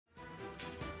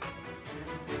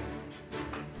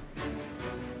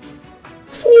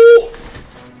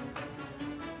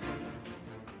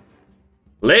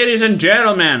Ladies and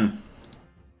gentlemen,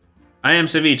 I am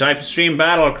Savjz. I stream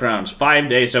Battlegrounds 5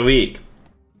 days a week.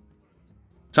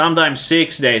 Sometimes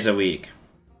 6 days a week.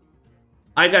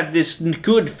 I got this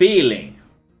good feeling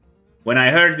when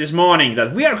I heard this morning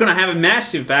that we are gonna have a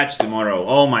massive patch tomorrow.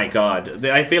 Oh my god.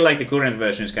 I feel like the current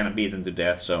version is kinda beaten to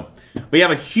death, so we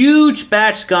have a huge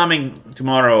patch coming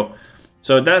tomorrow.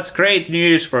 So that's great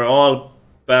news for all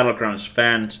Battlegrounds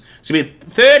fans. It's gonna be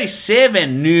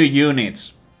 37 new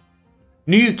units.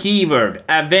 New keyword,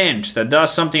 avenge, that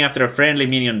does something after a friendly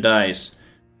minion dies.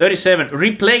 37,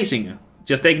 replacing.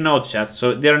 Just take note, chat,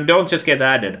 so they don't just get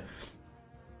added.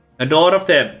 A lot of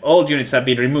the old units have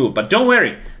been removed, but don't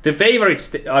worry. The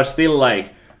favorites are still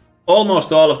like,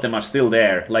 almost all of them are still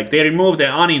there. Like, they removed the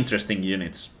uninteresting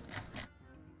units.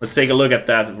 Let's take a look at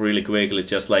that really quickly.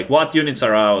 Just like, what units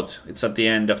are out? It's at the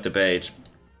end of the page.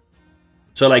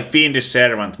 So like, Fiendish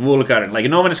Servant, Vulgar, like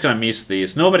no one is gonna miss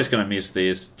these. Nobody's gonna miss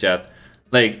these, chat.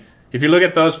 Like, if you look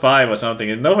at those 5 or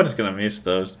something, nobody's gonna miss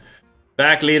those.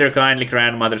 Back Leader, Kindly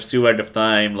Grandmother, Steward of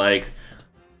Time, like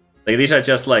these are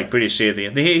just like pretty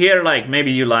shitty. Here, like,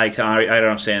 maybe you like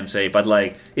Iron Sensei, but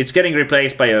like, it's getting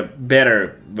replaced by a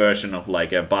better version of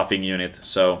like a buffing unit,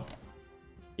 so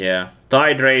yeah.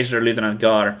 Tide Racer, Lieutenant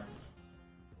Gar.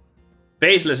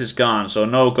 Faceless is gone, so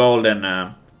no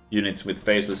golden units with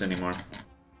Faceless anymore.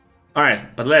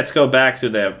 Alright, but let's go back to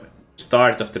the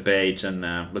start of the page and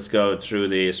let's go through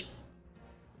these.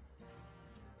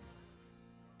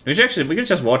 We can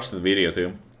just watch the video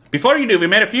too. Before you do, we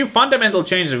made a few fundamental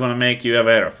changes we want to make you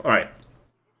aware of. Alright.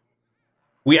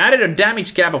 We added a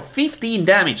damage cap of 15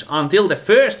 damage until the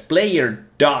first player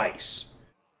dies.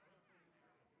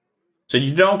 So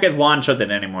you don't get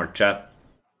one-shotted anymore, chat.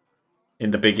 In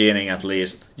the beginning, at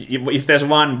least. If there's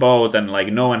one boat and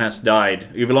like no one has died,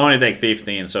 you will only take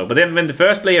 15. So, but then when the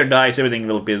first player dies, everything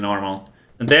will be normal.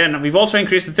 And then we've also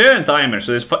increased the turn timer,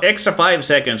 so there's extra 5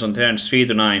 seconds on turns 3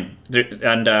 to 9.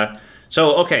 And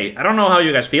so, okay, I don't know how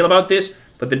you guys feel about this,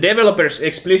 but the developers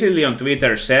explicitly on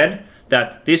Twitter said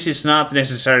that this is not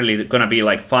necessarily gonna be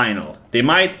like final. They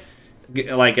might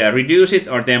like reduce it,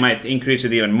 or they might increase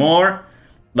it even more.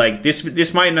 Like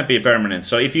this might not be permanent.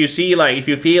 So if you see like, if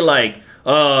you feel like,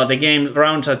 oh, the game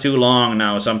rounds are too long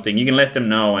now or something, you can let them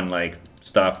know and like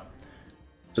stuff.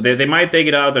 So they might take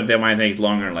it out or they might take it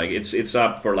longer. Like it's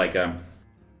up for like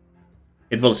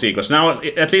it will see. Because now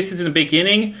at least it's in the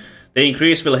beginning, the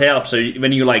increase will help. So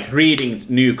when you like reading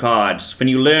new cards, when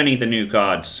you're learning the new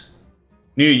cards,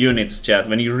 new units, chat,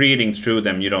 when you're reading through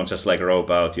them, you don't just like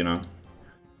rope out, you know.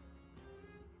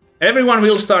 Everyone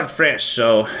will start fresh,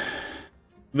 so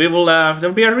we will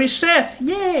there'll be a reset.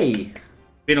 Yay!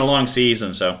 Been a long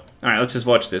season, so alright, let's just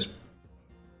watch this.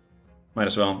 Might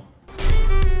as well.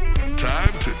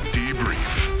 Time to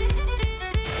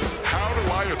debrief. How do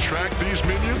I attract these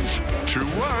minions? 2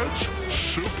 words: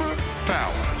 super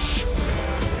powers.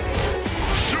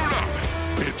 Suit up!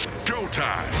 It's go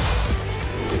time!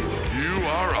 You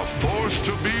are a force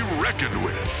to be reckoned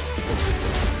with.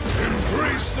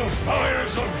 Embrace the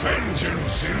fires of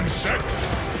vengeance, insect!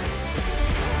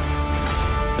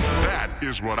 That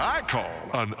is what I call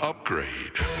an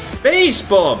upgrade. Base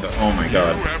Bob! Oh my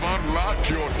god. You have unlocked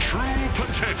your true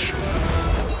potential.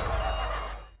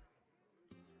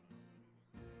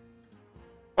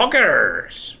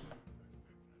 Fuckers!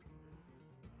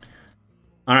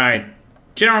 Alright.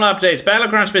 General updates.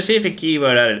 Battleground specific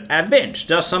keyword added. Avenge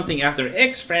does something after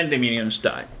X friendly minions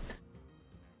die.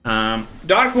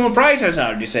 Dark Moon prices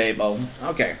are disabled.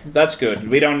 Okay, that's good.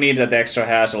 We don't need that extra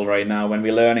hassle right now when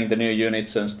we're learning the new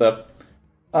units and stuff.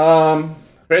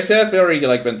 Reset, we already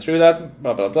like went through that.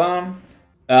 Blah blah blah.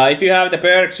 If you have the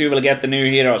perks, you will get the new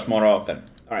heroes more often.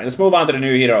 Alright, let's move on to the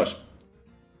new heroes.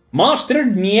 Master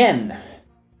Nien.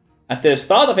 At the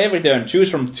start of every turn, choose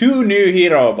from 2 new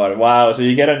hero bar. Wow, so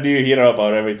you get a new hero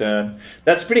bar every turn.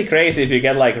 That's pretty crazy if you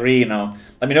get like Reno.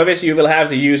 I mean, obviously you will have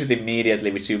to use it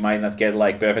immediately, which you might not get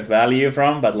like perfect value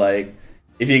from, but like,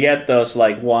 if you get those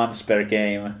like once per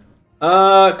game.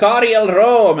 Cariel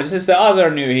Rome, this is the other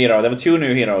new hero. There were 2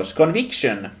 new heroes.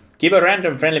 Conviction. Give a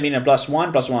random friendly minion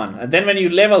 +1/+1. And then when you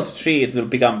level to 3, it will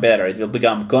become better. It will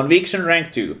become Conviction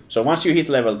rank 2. So once you hit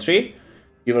level 3,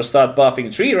 you will start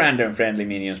buffing 3 random friendly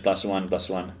minions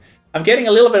 +1/+1. I'm getting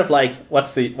a little bit of like,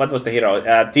 what was the hero?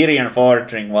 Tyrion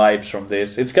Fortring vibes from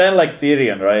this. It's kind of like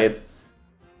Tyrion, right?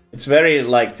 It's very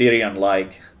like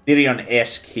Tyrion-like,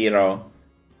 Tyrion-esque hero.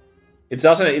 It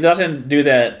doesn't do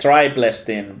the tripless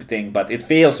thing, but it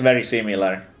feels very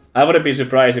similar. I wouldn't be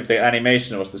surprised if the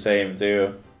animation was the same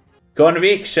too.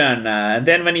 Conviction, and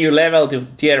then when you level to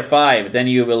tier 5, then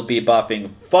you will be buffing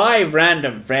 5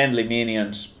 random friendly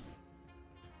minions.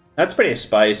 That's pretty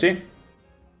spicy.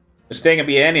 Because they can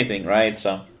be anything, right?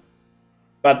 So,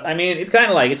 but I mean, it's kind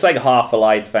of like, it's like half a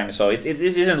light fang, so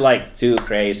this isn't like too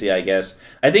crazy, I guess.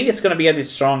 I think it's gonna be at its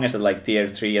strongest at like tier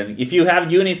 3, and if you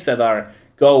have units that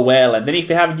go well, and then if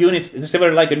you have units, because there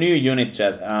were like a new unit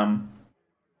chat,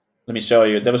 let me show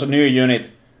you, there was a new unit,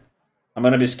 I'm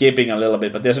gonna be skipping a little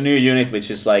bit, but there's a new unit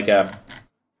which is like,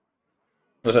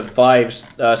 was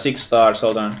at 6 stars,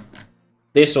 hold on,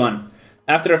 this one.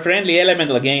 After a friendly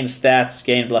elemental gains stats,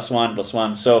 gain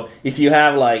 +1/+1. So if you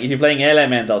have like, if you're playing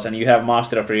elementals and you have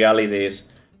Master of Realities,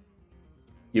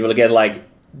 you will get like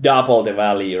double the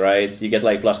value, right? You get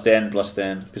like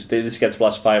 +10/+10, because this gets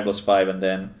 +5/+5, and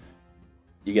then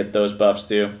you get those buffs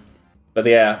too. But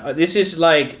yeah, this is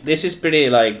pretty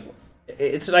like,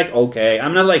 it's like okay.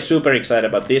 I'm not like super excited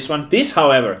about this one. This,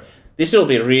 however, this will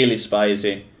be really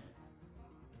spicy.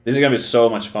 This is gonna be so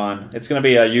much fun. It's gonna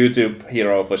be a YouTube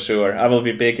hero for sure. I will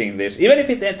be picking this. Even if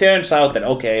it turns out that,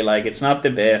 okay, like, it's not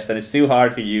the best and it's too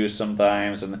hard to use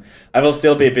sometimes, and I will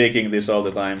still be picking this all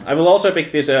the time. I will also pick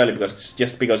this early because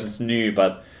it's new,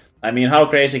 but I mean, how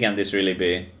crazy can this really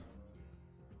be?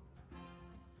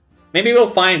 Maybe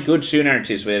we'll find good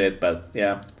synergies with it, but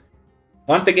yeah.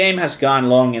 Once the game has gone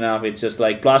long enough, it's just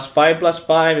like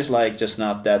 +5/+5 is like just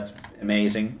not that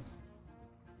amazing.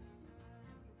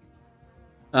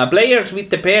 Players with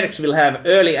the perks will have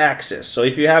early access, so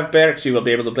if you have perks you will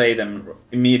be able to play them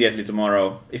immediately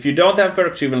tomorrow. If you don't have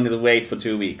perks you will need to wait for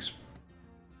 2 weeks.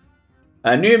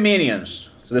 New minions,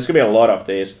 so there's gonna be a lot of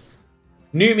these.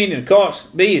 New minion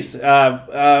cost beast,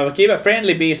 give a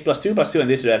friendly beast +2/+2 in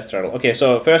this red turtle. Okay,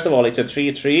 so first of all it's a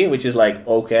 3/3, which is like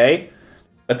okay.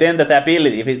 But then that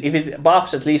ability, if it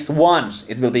buffs at least once,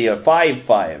 it will be a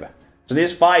 5/5. So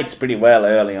this fights pretty well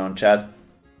early on, chat.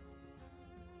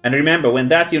 And remember, when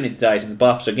that unit dies, it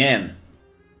buffs again.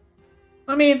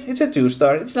 I mean, it's a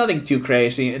 2-star. It's nothing too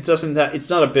crazy. It doesn't.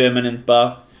 It's not a permanent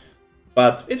buff,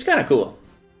 but it's kind of cool.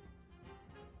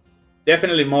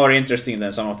 Definitely more interesting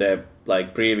than some of the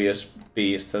like previous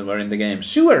beasts that were in the game.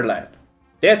 Sewer Lad,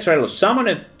 Death Rattle, summon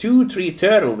a 2/3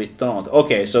 turtle with taunt.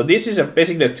 Okay, so this is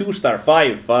basically a 2-star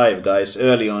 5/5, guys.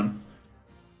 Early on.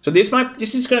 So this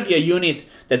is gonna be a unit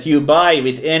that you buy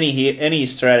with any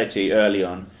strategy early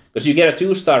on. Because you get a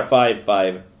 2-star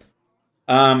 5/5.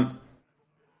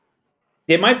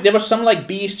 There was some like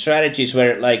beast strategies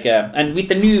where like and with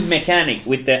the new mechanic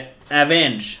with the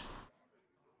Avenge.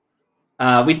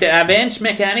 With the Avenge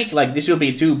mechanic, like this will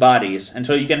be 2 bodies, and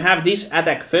so you can have this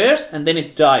attack first, and then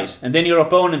it dies, and then your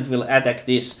opponent will attack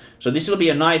this. So this will be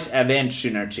a nice Avenge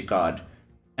synergy card,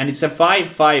 and it's a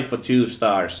 5/5 for 2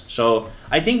 stars. So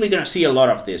I think we're gonna see a lot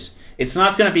of this. It's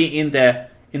not gonna be in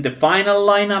the final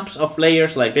lineups of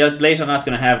players, like players are not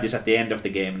going to have this at the end of the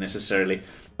game necessarily,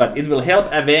 but it will help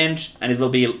Avenge and it will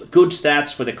be good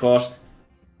stats for the cost.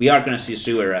 We are going to see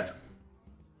Sewer Rat.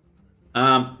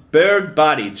 Bird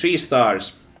Body, 3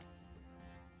 stars.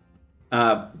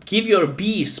 Give your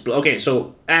beast. Okay,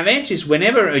 so Avenge is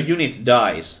whenever a unit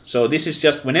dies. So this is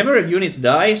just whenever a unit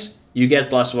dies, you get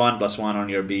 +1/+1 on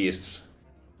your beasts.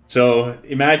 So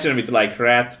imagine with like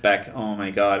Rat back. Oh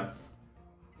my god.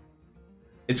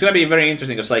 It's gonna be very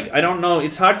interesting because, like, I don't know.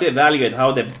 It's hard to evaluate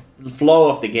how the flow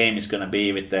of the game is gonna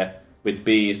be with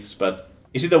beasts. But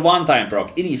is it a one-time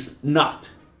proc? It is not.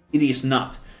 It is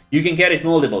not. You can get it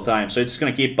multiple times, so it's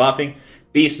gonna keep buffing.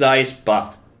 Beast dies,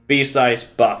 buff. Beast dies,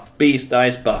 buff. Beast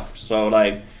dies, buff. So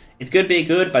like, it could be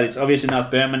good, but it's obviously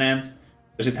not permanent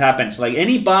because it happens. Like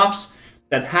any buffs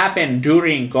that happen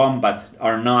during combat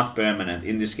are not permanent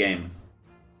in this game.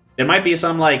 There might be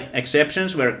some like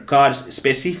exceptions where cards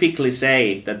specifically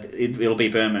say that it will be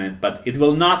permanent, but it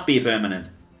will not be permanent.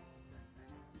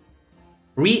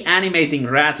 Reanimating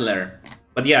Rattler.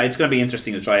 But yeah, it's gonna be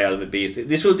interesting to try out with Beast.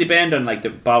 This will depend on like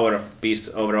the power of Beast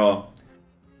overall.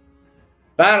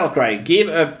 Battlecry, give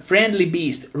a friendly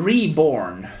beast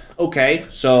reborn. Okay,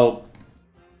 so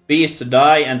beasts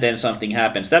die and then something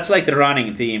happens. That's like the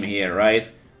running theme here, right?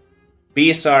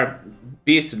 Beasts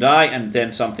die and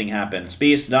then something happens.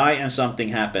 Beasts die and something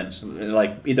happens.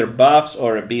 Like either buffs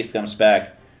or a beast comes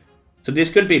back. So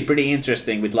this could be pretty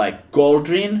interesting with like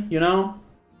Goldrin, you know?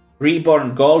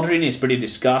 Reborn Goldrin is pretty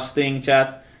disgusting,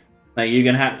 chat. Like you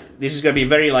can have, this is gonna be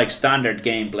very like standard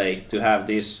gameplay to have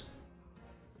this.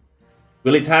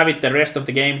 Will it have it the rest of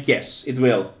the game? Yes, it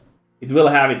will. It will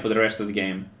have it for the rest of the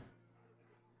game.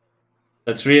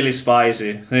 That's really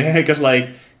spicy.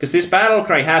 Because this battle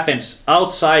cry happens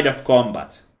outside of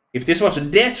combat. If this was a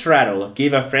Death Rattle,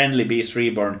 give a friendly beast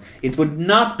reborn, it would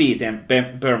not be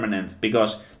permanent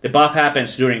because the buff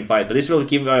happens during fight. But this will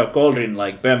give a Goldrin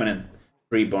like permanent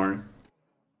reborn.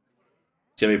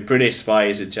 It's gonna be pretty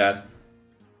spicy, chat.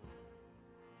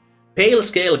 Pale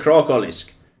Scale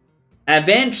Crocolisk.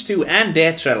 Avenge 2 and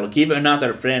Death Rattle give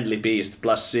another friendly beast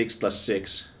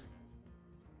 +6/+6.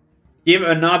 Give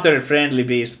another friendly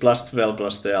beast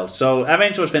 +12/12. So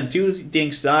Avenge was when 2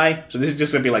 things die. So this is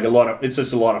just gonna be like a lot of, it's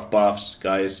just a lot of buffs,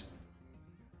 guys.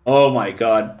 Oh my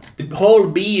god. The whole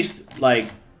beast, like,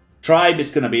 tribe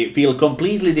is gonna feel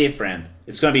completely different.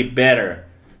 It's gonna be better.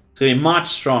 It's gonna be much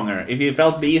stronger. If you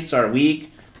felt beasts are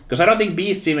weak, because I don't think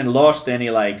beasts even lost any,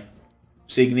 like,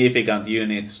 significant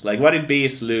units. Like, what did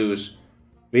beasts lose?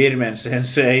 Weirdman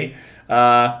Sensei.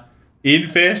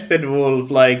 Infested Wolf,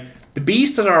 like, the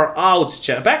beasts that are out,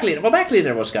 Backleader, well,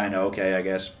 Backleader was kind of okay, I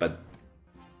guess, but,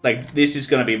 like, this is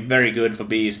gonna be very good for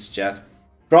beasts, chat.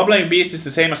 Problem with beasts is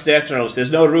the same as Death Rattles, there's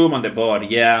no room on the board,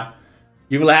 yeah.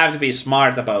 You will have to be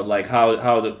smart about, like, how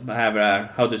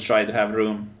to try to have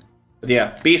room. But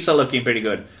yeah, beasts are looking pretty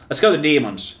good. Let's go to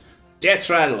demons. Death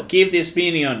Rattle, give this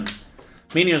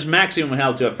minion's maximum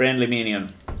health to a friendly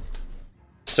minion.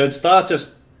 So it starts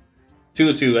as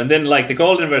 2/2, and then, like, the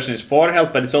golden version is 4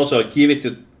 health, but it's also a give it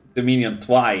to the minion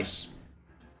twice.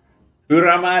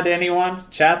 Pyramid, anyone?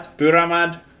 Chat?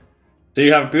 Pyramid? So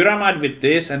you have Pyramid with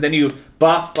this, and then you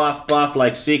buff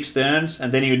like 6 turns,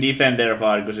 and then you Defender of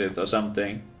Argusit or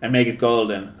something, and make it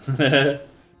golden.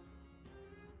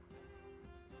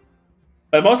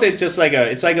 But mostly it's just like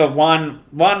a one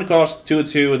cost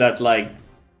 2/2 that, like,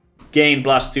 gain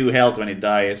 +2 health when it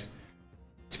dies.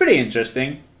 It's pretty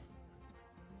interesting.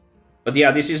 But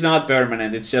yeah, this is not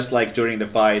permanent, it's just like during the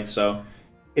fight, so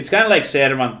it's kind of like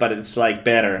Servant, but it's like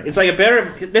better. It's like a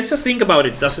better, let's just think about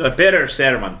it, that's a better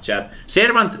Servant, chat.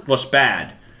 Servant was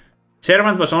bad.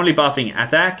 Servant was only buffing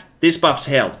attack, this buffs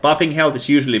health. Buffing health is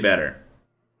usually better.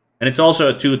 And it's also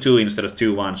a 2/2 instead of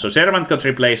 2/1, so Servant got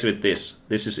replaced with this.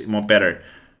 This is more better.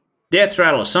 Death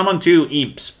Rattle, summon 2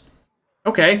 imps.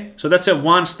 Okay, so that's a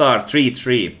 1-star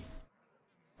 3/3.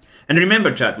 And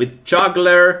remember, chat, with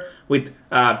Juggler, with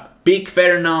Big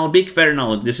Fernal,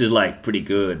 this is like pretty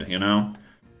good, you know?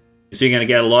 So you're gonna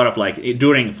get a lot of, like,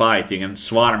 during fight, you can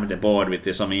swarm the board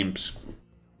with some imps.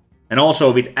 And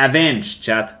also with Avenge,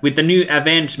 chat, with the new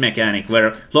Avenge mechanic,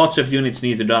 where lots of units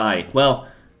need to die. Well,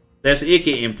 there's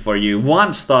Icky Imp for you,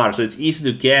 1-star, so it's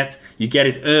easy to get, you get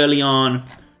it early on.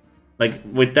 Like,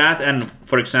 with that and,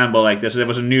 for example, like, there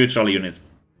was a neutral unit.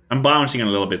 I'm bouncing a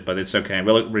little bit, but it's okay,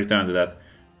 we'll return to that.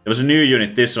 There was a new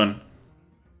unit, this one.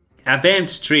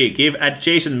 Avenge 3, give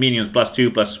adjacent minions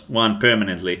 +2/+1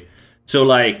 permanently. So,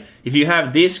 like, if you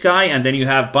have this guy and then you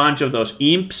have a bunch of those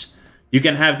imps, you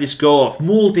can have this go off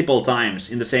multiple times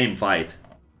in the same fight.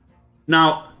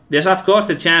 Now, there's of course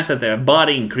the chance that the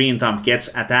budding green thumb gets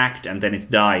attacked and then it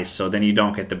dies, so then you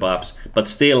don't get the buffs. But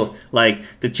still, like,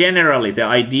 generally the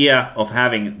idea of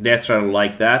having Death Rattle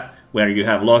like that, where you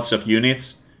have lots of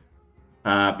units,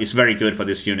 is very good for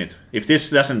this unit. If this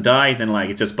doesn't die, then, like,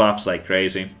 it just buffs like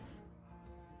crazy.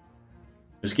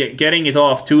 Just getting it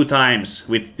off 2 times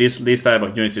with this type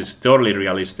of units is totally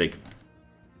realistic.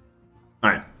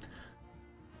 Alright.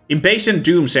 Impatient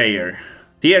Doomsayer.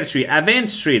 Tier 3.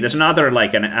 Avenge 3. There's another,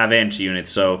 like, an Avenge unit,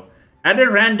 so add a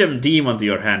random demon to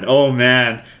your hand. Oh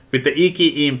man. With the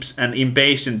Icky Imps and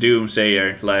Impatient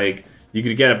Doomsayer, like, you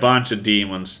could get a bunch of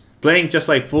demons. Playing just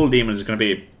like full demons is gonna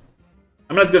be,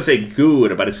 I'm not gonna say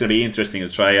good, but it's gonna be interesting to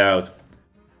try out.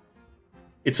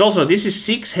 It's also, this is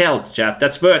 6 health, chat,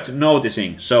 that's worth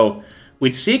noticing. So,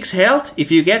 with 6 health, if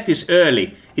you get this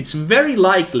early, it's very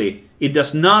likely it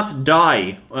does not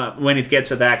die when it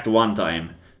gets attacked 1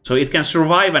 time. So it can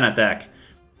survive an attack.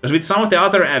 Because with some of the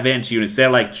other Avenge units, they're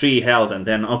like 3 health, and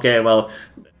then, okay, well,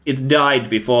 it died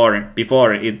before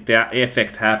the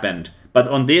effect happened. But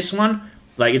on this one,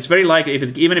 like, it's very likely,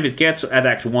 even if it gets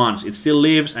attacked once, it still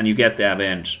lives and you get the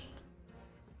Avenge.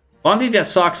 One thing that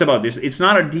sucks about this, it's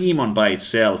not a demon by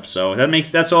itself, so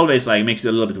that's always, like, makes it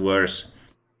a little bit worse.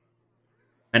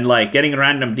 And, like, getting a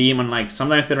random demon, like,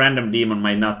 sometimes the random demon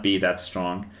might not be that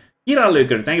strong. Kira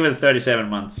Luker, thank you for the 37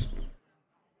 months.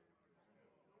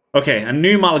 Okay, a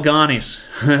new Mal'Ganis.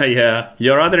 Yeah,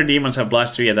 your other demons have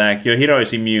 +3 attack, your hero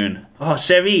is immune. Oh,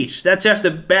 Savjz, that's just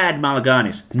a bad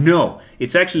Mal'Ganis. No,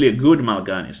 it's actually a good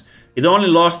Mal'Ganis. It only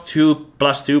lost 2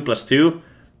 +2/+2,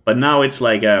 but now it's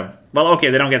like a... Well, okay,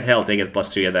 they don't get health, they get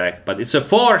 +3 attack. But it's a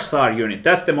 4-star unit,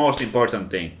 that's the most important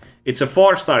thing. It's a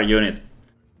 4-star unit.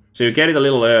 So you get it a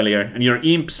little earlier, and your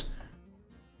imps...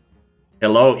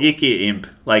 Hello, Icky Imp.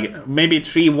 Like, maybe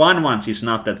 3/1/1s is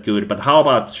not that good, but how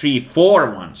about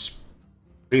 3/4/1s?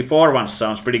 3/4/1s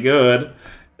sounds pretty good.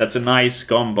 That's a nice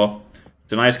combo.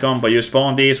 It's a nice combo. You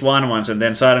spawn these 1/1s and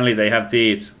then suddenly they have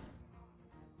teeth.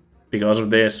 Because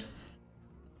of this.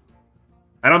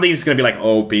 I don't think it's gonna be like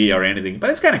OP or anything,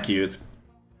 but it's kinda cute.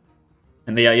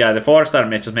 And the 4-star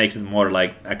just makes it more,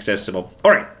 like, accessible.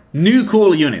 Alright, New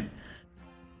cool unit.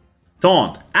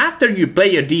 Taunt. After you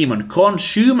play a demon,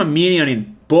 consume a minion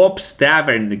in Bob's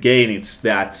Tavern to gain its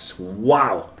stats.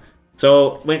 Wow.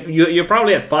 So when you're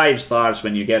probably at 5 stars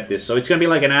when you get this. So it's gonna be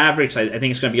like an average. I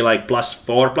think it's gonna be like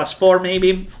 +4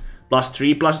 maybe,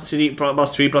 +3 +3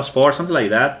 +3 +4, something like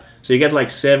that. So you get like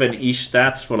 7-ish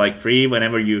stats for like free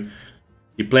whenever you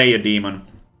play a demon.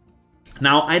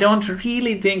 Now I don't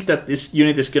really think that this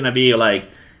unit is gonna be like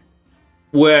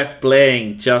worth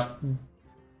playing just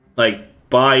like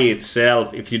by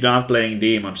itself if you're not playing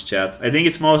demons, chat. I think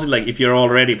it's mostly like if you're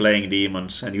already playing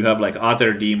demons and you have like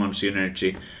other demon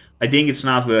synergy. I think it's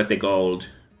not worth the gold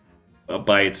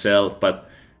by itself, but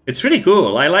it's pretty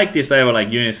cool. I like these type of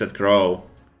like units that grow.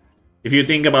 If you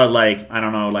think about like, I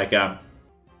don't know, like a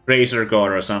Razor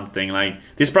Gore or something, like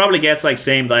this probably gets like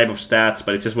same type of stats,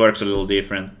 but it just works a little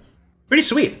different. Pretty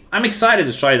sweet. I'm excited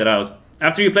to try that out.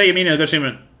 After you play a minion,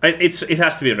 it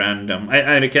has to be random.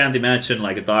 I can't imagine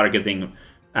like a targeting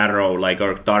arrow, like,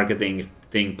 or targeting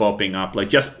thing popping up. Like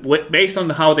just based on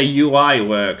how the UI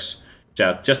works,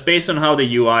 chat. Just based on how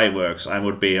the UI works, I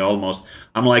would be almost.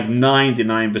 I'm like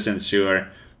 99% sure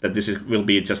that this will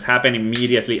be just happen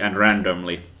immediately and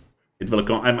randomly. It will.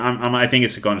 I think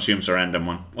it's a consumes a random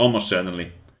one, almost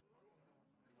certainly.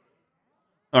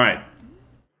 All right.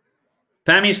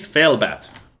 Famished Fellbat.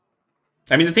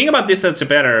 I mean, the thing about this that's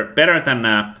better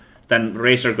than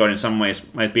Razor Gore in some ways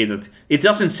might be that it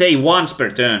doesn't say once per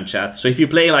turn, chat. So if you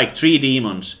play like 3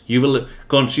 demons, you will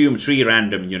consume 3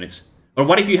 random units. Or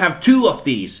what if you have 2 of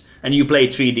these and you play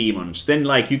 3 demons? Then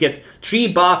like you get 3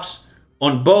 buffs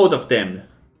on both of them.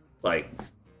 Like,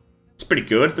 it's pretty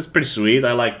good. That's pretty sweet.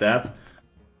 I like that.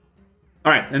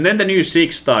 All right, and then the new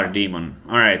 6-star demon.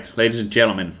 All right, ladies and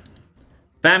gentlemen.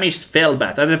 Famished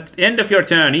Fellbat. At the end of your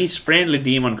turn, each friendly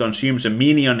demon consumes a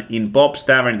minion in Bob's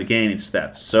Tavern to gain its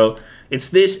stats. So it's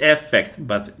this effect,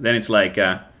 but then it's like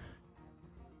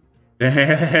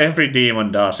every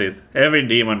demon does it. Every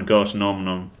demon goes nom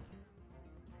nom.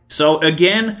 So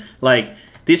again, like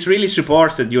this really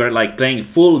supports that you are like playing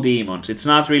full demons. It's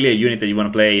not really a unit that you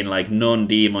want to play in like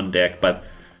non-demon deck, but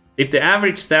if the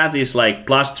average stat is like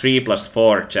 +3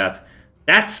 +4, chat,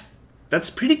 that's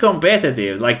pretty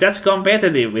competitive. Like that's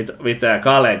competitive with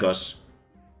Kalegos,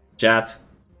 chat.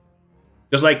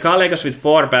 Because like Kalegos with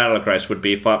 4 battle cries would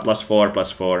be +4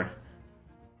 +4.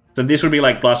 So this would be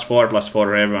like +4 +4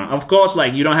 for everyone. Of course,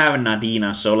 like you don't have a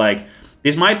Nadina, so like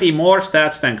this might be more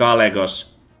stats than Kalegos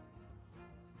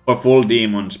for full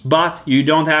demons, but you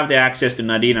don't have the access to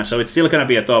Nadina, so it's still gonna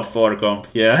be a top 4 comp.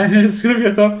 Yeah, it's gonna be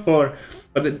a top 4.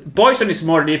 But the poison is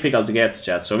more difficult to get,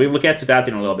 chat. So we will get to that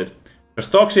in a little bit. Because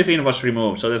Toxifin was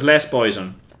removed, so there's less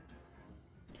poison.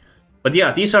 But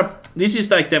yeah, this is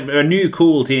like a new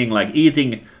cool thing, like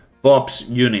eating Bob's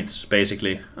units,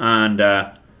 basically. And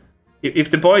if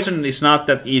the poison is not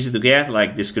that easy to get,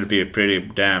 like this could be pretty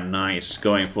damn nice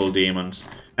going full demons.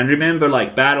 And remember,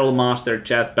 like Battle Master,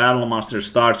 chat, Battle Master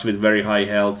starts with very high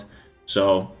health,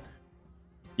 so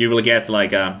you will get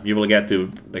like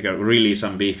really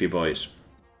some beefy boys.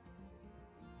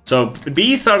 So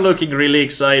beasts are looking really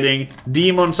exciting.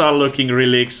 Demons are looking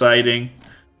really exciting.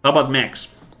 How about mechs?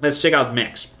 Let's check out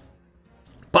mechs.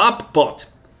 Pop Bot.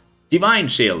 Divine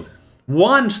Shield.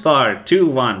 1 star,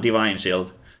 2/1 Divine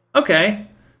Shield. Okay.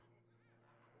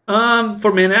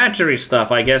 For menagerie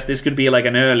stuff, I guess this could be like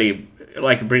an early,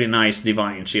 like a pretty nice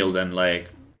Divine Shield and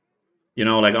like, you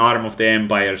know, like Arm of the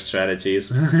Empire strategies.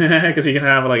 Because you can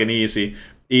have like an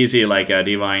easy like a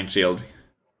Divine Shield.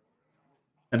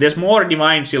 And there's more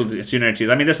Divine Shield synergies.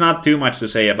 I mean, there's not too much to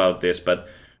say about this, but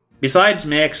besides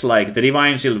mechs, like the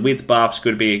Divine Shield with buffs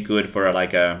could be good for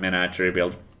like a menagerie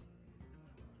build.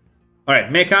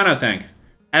 Alright, Mechano Tank.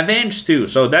 Avenge 2.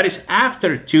 So that is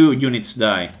after 2 units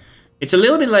die. It's a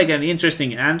little bit like an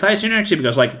interesting anti-synergy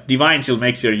because like Divine Shield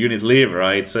makes your unit live,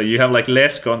 right? So you have like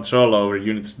less control over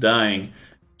units dying.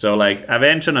 So like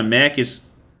Avenge on a mech is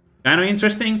kind of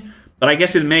interesting, but I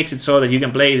guess it makes it so that you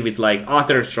can play it with like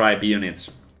other stripe units.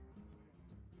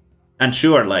 And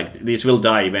sure, like, these will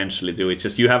die eventually too. It's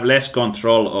just you have less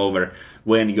control over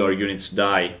when your units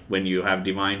die when you have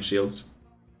Divine Shields.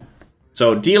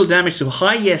 So, deal damage to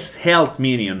highest health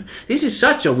minion. This is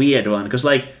such a weird one, because,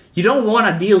 like, you don't want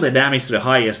to deal the damage to the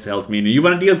highest health minion. You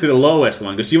want to deal to the lowest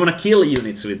one, because you want to kill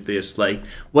units with this. Like,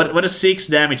 what does 6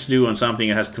 damage do on something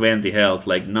that has 20 health?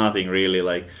 Like, nothing really,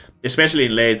 like, especially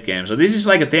in late game. So, this is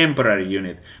like a temporary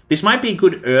unit. This might be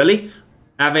good early.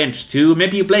 Avenge 2.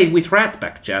 Maybe you play it with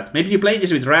Ratpack, chat. Maybe you play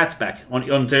this with Ratpack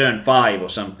on turn 5 or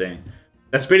something.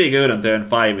 That's pretty good on turn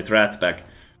 5 with Ratpack.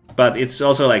 But it's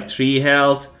also like 3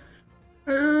 health.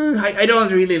 I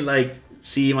don't really like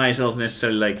see myself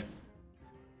necessarily like...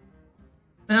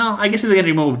 Well, I guess they can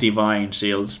remove Divine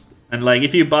Shields. And like,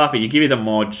 if you buff it, you give it a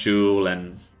module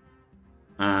and...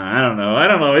 I don't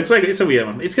know. It's like, it's a weird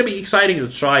one. It's gonna be exciting to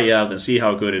try out and see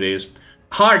how good it is.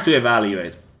 Hard to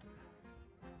evaluate.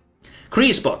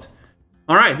 Creasebot.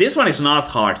 Alright, this one is not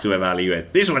hard to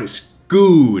evaluate. This one is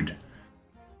good.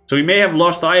 So we may have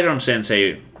lost Iron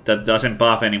Sensei that doesn't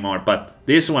buff anymore, but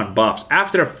this one buffs.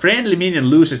 After a friendly minion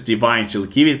loses Divine Shield,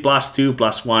 give it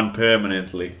 +2/+1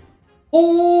 permanently.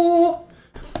 Oh!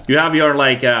 You have your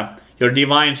like your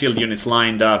Divine Shield units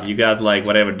lined up. You got like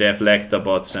whatever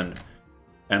Deflectobots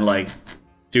and like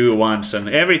 2/1s, and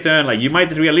every turn like you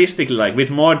might realistically like with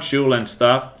module and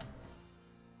stuff,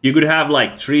 you could have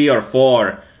like 3 or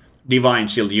 4 Divine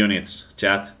Shield units,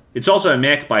 chat. It's also a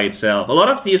mech by itself. A lot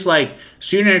of these like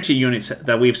synergy units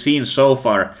that we've seen so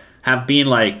far have been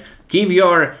like, give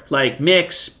your like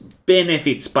mechs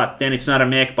benefits, but then it's not a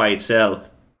mech by itself.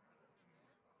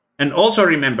 And also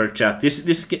remember, chat, this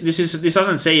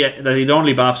doesn't say that it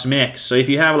only buffs mechs. So if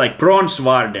you have like Bronze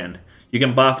Warden, you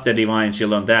can buff the Divine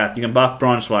Shield on that. You can buff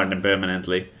Bronze Warden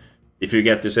permanently if you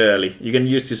get this early. You can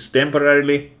use this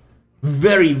temporarily.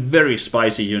 Very, very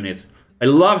spicy unit. I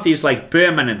love these like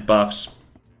permanent buffs.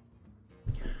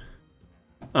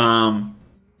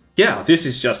 Yeah, this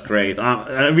is just great.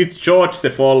 With George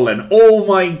the Fallen. Oh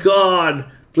my god!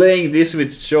 Playing this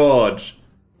with George.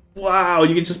 Wow,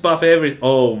 you can just buff everything.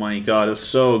 Oh my god, that's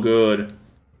so good.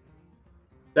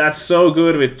 That's so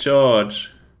good with George.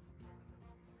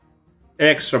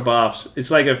 Extra buffs.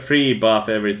 It's like a free buff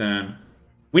every turn.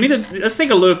 We need to... Let's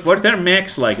take a look. What are their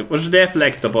mechs like? Was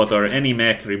Deflectobot or any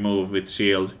mech removed with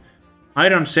shield?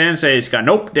 Iron Sensei is gone.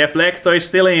 Nope, Deflecto is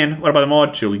still in. What about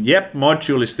Module? Yep,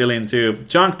 Module is still in too.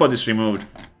 Junkbot is removed.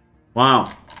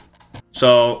 Wow.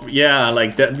 So yeah,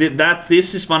 like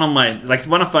this is one of my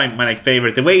like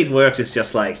favorite. The way it works is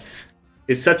just like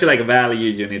it's such a like value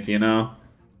unit, you know.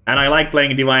 And I like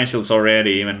playing Divine Shields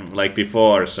already, even like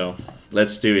before. So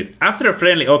let's do it. After a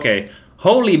friendly, okay.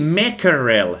 Holy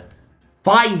Mackerel,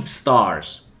 5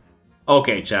 stars.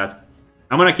 Okay, chat.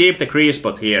 I'm gonna keep the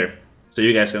Creasebot here, so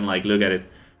you guys can like look at it.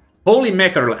 Holy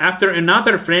Mackerel, after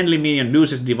another friendly minion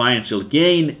loses Divine Shield,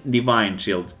 gain Divine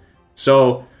Shield.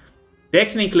 So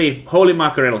technically, Holy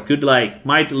Mackerel could like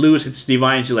might lose its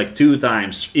Divine Shield like 2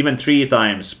 times, even 3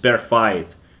 times per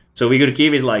fight. So we could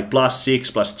give it like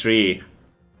 +6, +3.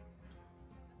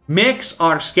 Mechs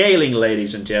are scaling,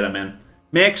 ladies and gentlemen.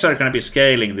 Mechs are gonna be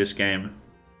scaling this game.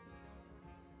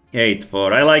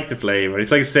 8-4. I like the flavor.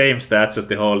 It's like the same stats as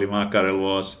the Holy Mackerel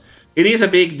was. It is a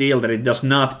big deal that it does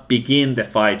not begin the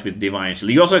fight with Divine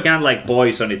Shield. You also can't like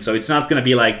poison it, so it's not gonna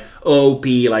be like OP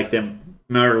like the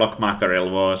Murloc Mackerel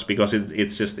was, because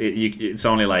it's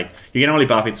only like you can only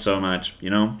buff it so much, you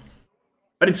know.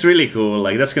 But it's really cool.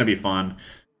 Like that's gonna be fun.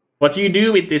 What you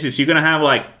do with this is you're gonna have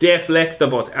like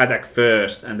Deflectobot attack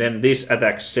first, and then this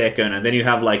attacks second, and then you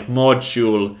have like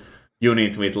module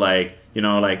unit with like, you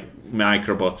know, like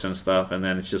microbots and stuff, and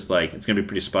then it's just like it's gonna be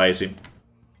pretty spicy.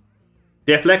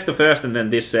 Deflecto first, and then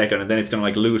this second, and then it's gonna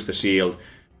like lose the shield,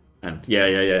 and yeah,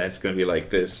 it's gonna be like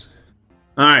this.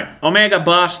 All right, Omega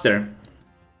Buster.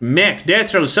 Mech,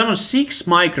 Death Roll, summon 6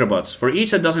 microbots. For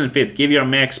each that doesn't fit, give your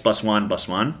mechs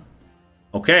 +1/+1.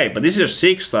 Okay, but this is a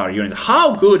 6-star unit.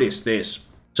 How good is this?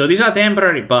 So these are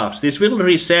temporary buffs. This will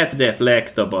reset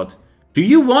Deflectobot. Do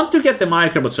you want to get the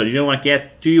microbots, or do you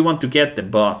want to get the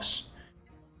buffs?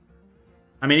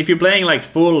 I mean, if you're playing like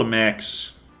full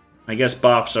mechs, I guess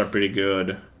buffs are pretty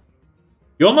good.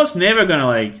 You're almost never gonna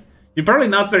like... You're probably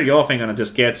not very often gonna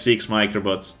just get 6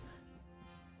 microbots.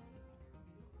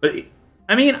 But...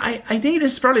 I mean, I think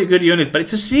this is probably a good unit, but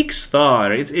it's a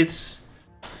 6-star.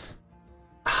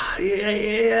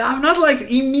 I'm not like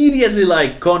immediately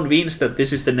like convinced that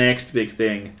this is the next big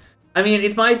thing. I mean,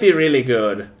 it might be really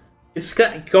good. It's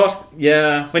cost,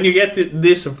 yeah. When you get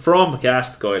this from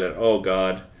Castcoiler, oh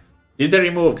god, did they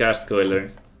remove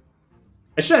Castcoiler?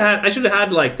 I should have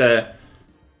had like the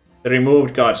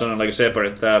removed cards on like a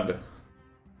separate tab.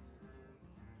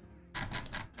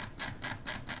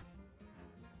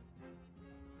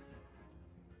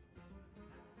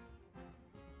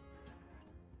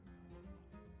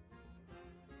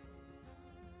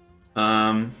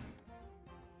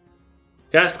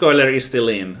 Castcoiler is still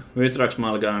in. Mutrax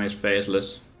Malgan is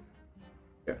faceless.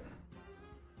 Okay.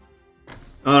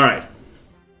 Alright.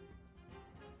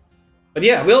 But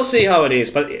yeah, we'll see how it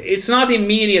is. But it's not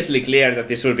immediately clear that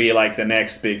this will be like the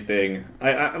next big thing.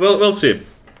 We'll see.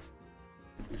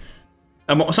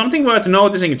 Something worth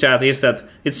noticing, chat, is that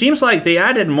it seems like they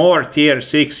added more tier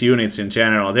 6 units in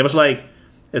general. There was like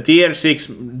a tier 6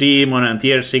 demon and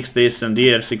tier 6 this and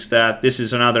tier 6 that. This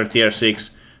is another tier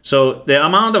 6. So the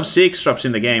amount of 6-drops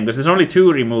in the game, because there's only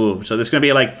 2 removed, so there's gonna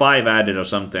be like 5 added or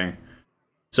something.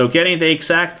 So getting the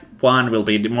exact one will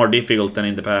be more difficult than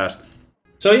in the past.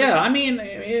 So yeah, I mean,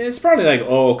 it's probably like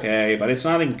okay, but it's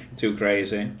nothing too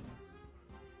crazy.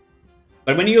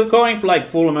 But when you're going for like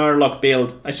full Murloc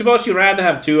build, I suppose you'd rather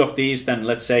have 2 of these than,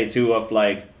 let's say, 2 of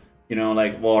like, you know,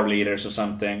 like War Leaders or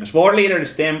something. Because War Leader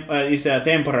is a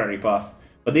temporary buff,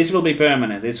 but this will be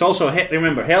permanent. It's also,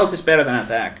 remember, health is better than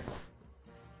attack.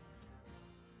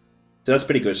 So that's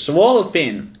pretty good. Swole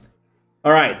Fin.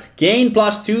 Alright, gain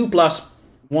 +2/+1.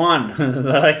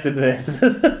 I like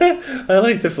the I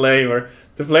like the flavor.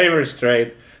 The flavor is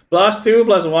great.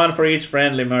 +2/+1 for each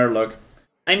friendly Murloc.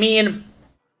 I mean,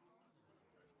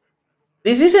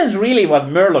 this isn't really what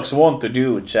Murlocs want to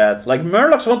do, chat. Like,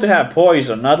 Murlocs want to have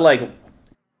poison, not like...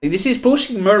 This is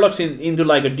pushing Murlocs into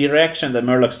like a direction that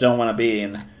Murlocs don't want to be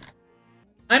in.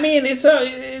 I mean, it's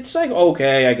like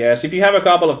okay, I guess. If you have a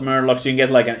couple of Murlocs, you can get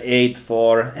like an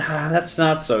 8/4. That's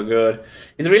not so good.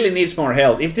 It really needs more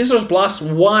health. If this was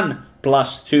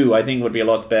 +1/+2, I think it would be a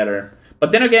lot better.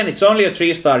 But then again, it's only a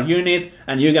 3-star unit,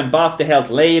 and you can buff the health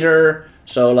later.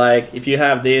 So like, if you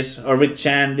have this, or with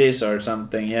Chandis or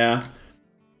something, yeah.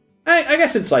 I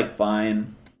guess it's like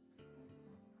fine.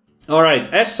 Alright,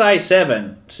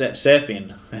 SI7,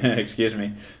 Sephine, excuse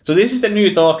me. So this is the new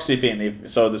Toxifin, if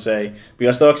so to say.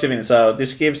 Because Toxifin is out,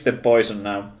 this gives the poison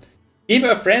now. Give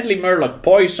a friendly Murloc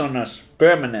poisonous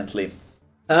permanently.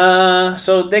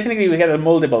 So technically we get it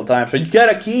multiple times, but you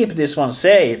gotta keep this one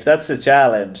safe. That's the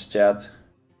challenge, chat.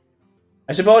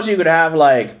 I suppose you could have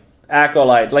like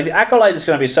Acolyte. Like the Acolyte is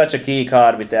gonna be such a key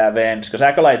card with the events, because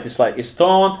Acolyte is like, it's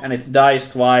taunt and it dies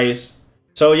twice.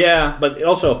 So yeah, but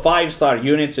also a 5-star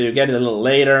unit, so you get it a little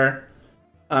later.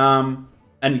 And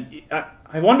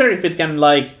I wonder if it can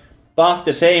like buff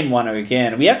the same one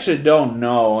again. We actually don't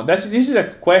know. This is a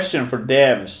question for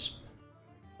devs.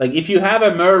 Like if you have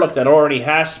a Murloc that already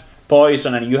has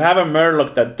poison and you have a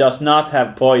Murloc that does not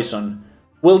have poison,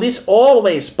 will this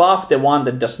always buff the one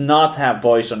that does not have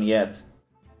poison yet?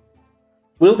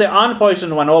 Will the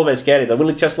unpoisoned one always get it, or will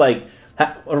it just like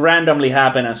randomly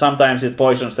happen and sometimes it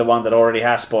poisons the one that already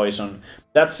has poison?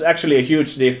 That's actually a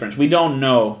huge difference. We don't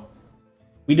know.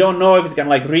 We don't know if it can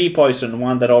like re-poison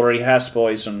one that already has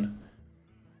poison.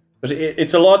 Because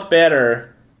it's a lot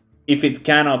better if it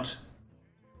cannot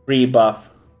rebuff.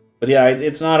 But yeah,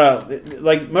 it's not a...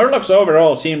 Like, Murlocs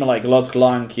overall seem like a lot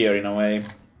clunkier in a way.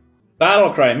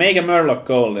 Battlecry, make a Murloc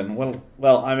golden.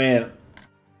 Well, I mean...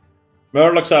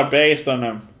 Murlocs are based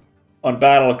on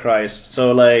Battlecries,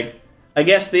 so like... I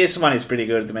guess this one is pretty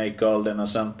good to make golden or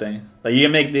something. Like, you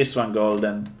can make this one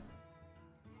golden.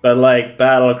 But like,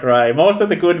 Battlecry, most of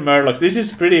the good Murlocs... This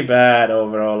is pretty bad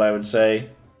overall, I would say.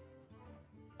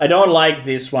 I don't like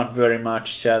this one very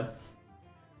much, chat.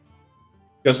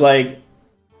 Because like...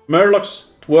 Murlocs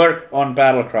work on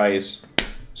Battlecries.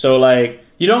 So like,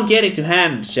 you don't get it to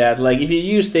hand, chat. Like, if you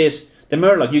use this, the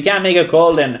Murloc, you can't make a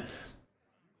golden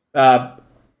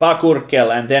Pakurkel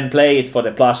and then play it for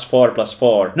the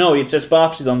 +4/+4. No, it just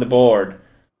buffs it on the board.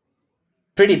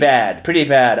 Pretty bad, pretty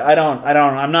bad.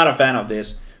 I'm not a fan of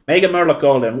this. Make a Murloc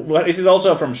golden. What, is it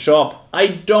also from shop? I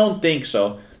don't think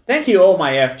so. Thank you, all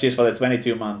my FGs, for the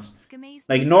 22 months.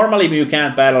 Like, normally you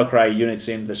can't Battlecry units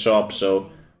in the shop,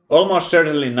 so... Almost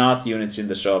certainly not units in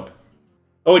the shop.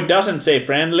 Oh, it doesn't say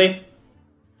friendly?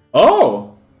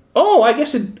 Oh! Oh, I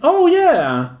guess it... Oh,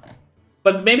 yeah.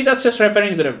 But maybe that's just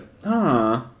referring to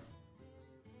the...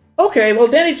 Okay, well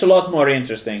then it's a lot more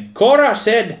interesting. Cora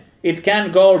said it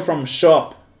can gold from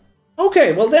shop.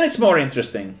 Okay, well then it's more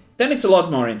interesting. Then it's a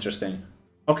lot more interesting.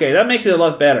 Okay, that makes it a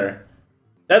lot better.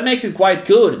 That makes it quite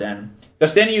good then.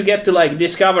 Because then you get to like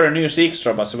discover a new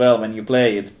 6-drop as well when you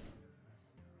play it.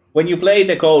 When you play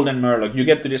the Golden Murloc, you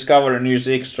get to discover a new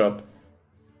 6-drop.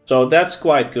 So that's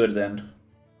quite good then.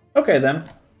 Okay then.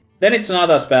 Then it's not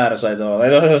as bad as I thought. I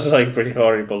thought it was like pretty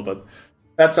horrible, but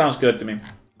that sounds good to me.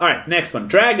 Alright, next one.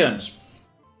 Dragons.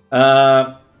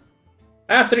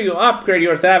 After you upgrade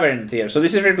your tavern tier. So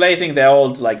this is replacing the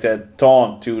old, like the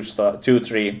taunt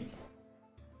 2/3.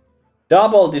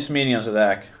 Double this minion's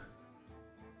attack.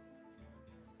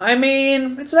 I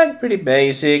mean, it's like pretty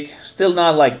basic. Still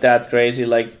not like that crazy.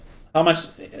 Like, how much...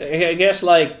 I guess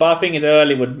like buffing it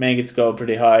early would make it go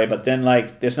pretty high. But then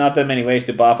like, there's not that many ways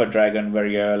to buff a dragon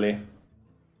very early.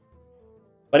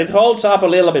 But it holds up a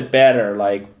little bit better.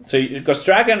 Like, so because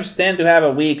dragons tend to have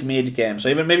a weak mid game. So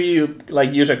even maybe you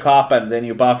like use a cup and then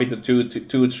you buff it to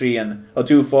 2/3 and or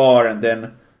 2/4 and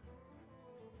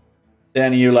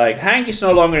then you like... Hank is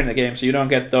no longer in the game, so you don't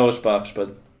get those buffs,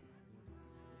 but...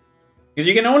 Because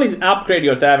you can only upgrade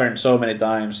your tavern so many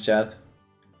times, chat.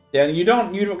 Yeah, you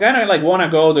kind of like want to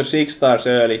go to 6 stars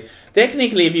early.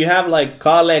 Technically, if you have like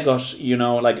Kalegos, you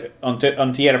know, like on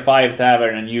tier 5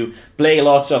 tavern, and you play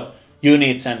lots of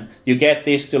units and you get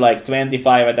this to like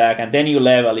 25 attack, and then you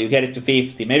level, you get it to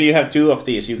 50. Maybe you have 2 of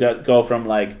these, you go from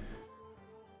like,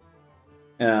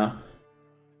 yeah,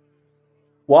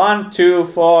 1, 2,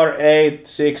 4, 8,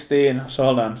 16. So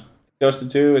hold on. It goes to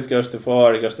 2, it goes to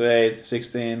 4, it goes to 8,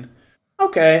 16.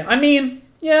 Okay, I mean,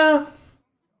 yeah.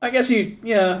 I guess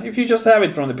if you just have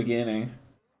it from the beginning.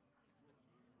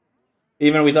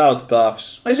 Even without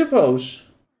buffs, I suppose.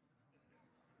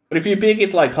 But if you pick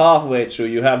it like halfway through,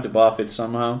 you have to buff it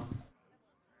somehow.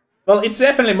 Well, it's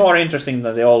definitely more interesting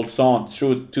than the old Taunt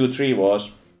 2-3 was.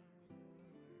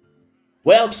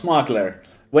 Whelp Smuggler.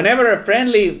 Whenever a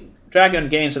friendly dragon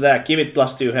gains attack, give it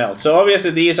 +2 health. So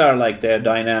obviously these are like their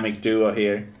dynamic duo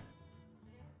here.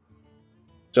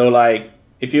 So like,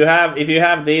 if you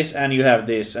have this and you have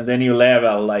this, and then you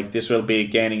level, like this will be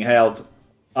gaining health,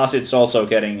 as it's also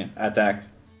getting attack.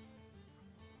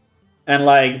 And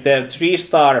like the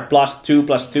 3-star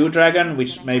 +2/+2 dragon,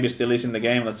 which maybe still is in the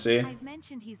game, let's see. I've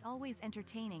mentioned he's always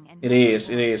entertaining and It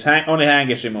is. Only Hang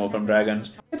is removed from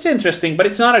dragons. It's interesting, but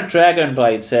it's not a dragon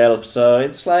by itself, so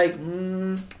it's like,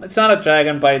 it's not a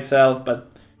dragon by itself,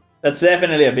 but that's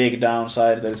definitely a big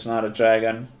downside that it's not a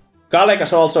dragon.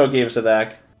 Kalekas also gives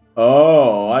attack.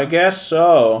 Oh, I guess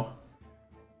so.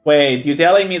 Wait, you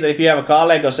telling me that if you have a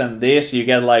Kalegos and this, you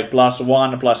get like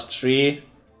 +1, +3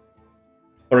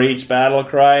 for each battle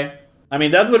cry? I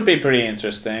mean, that would be pretty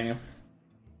interesting.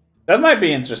 That might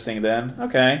be interesting then.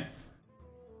 Okay.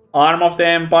 Arm of the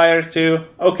Empire too.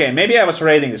 Okay, maybe I was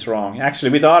rating this wrong.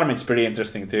 Actually, with Arm it's pretty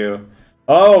interesting too.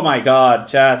 Oh my god,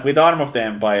 chat, with Arm of the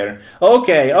Empire.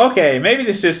 Okay, maybe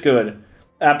this is good.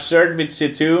 Absurd with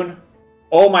Zitoon.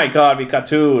 Oh my god, with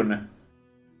Katoon.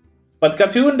 But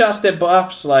Katoon does the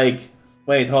buffs like...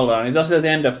 Wait, hold on. It does it at the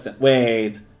end of the...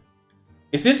 Wait.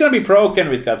 Is this gonna be broken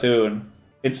with Katoon?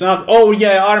 It's not... Oh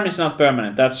yeah, Arm is not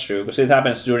permanent. That's true, because it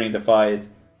happens during the fight.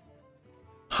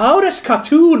 How does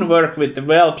Katoon work with the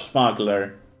Whelp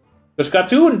Smuggler? Because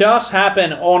Katoon does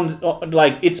happen on...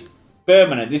 Like, it's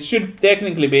permanent. It should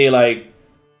technically be like...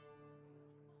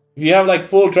 If you have like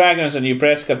full dragons and you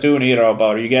press Katoon hero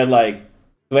power, you get like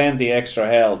 20 extra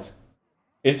health.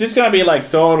 Is this gonna be like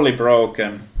totally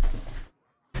broken?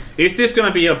 Is this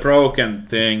gonna be a broken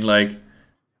thing? Like,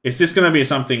 is this gonna be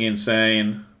something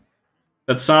insane?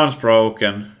 That sounds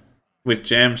broken. With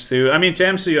gems too. I mean,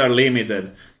 gems too are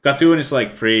limited. Katoon is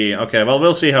like free. Okay, well,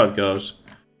 we'll see how it goes.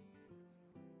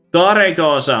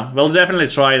 Tarekosa. We'll definitely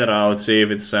try that out, see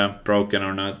if it's broken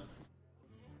or not.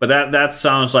 But that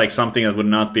sounds like something that would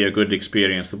not be a good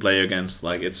experience to play against.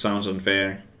 Like, it sounds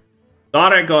unfair.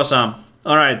 Tarekosa.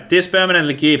 Alright, this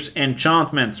permanently keeps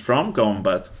enchantments from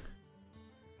combat.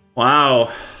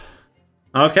 Wow.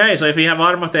 Okay, so if we have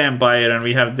Arm of the Empire and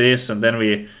we have this and then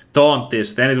we taunt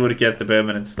this, then it would get the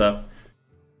permanent stuff.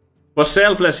 Was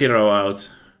Selfless Hero out?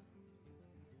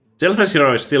 Selfless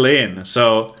Hero is still in,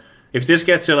 so if this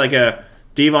gets like a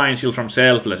Divine Shield from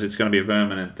Selfless, it's gonna be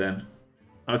permanent then.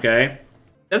 Okay.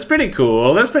 That's pretty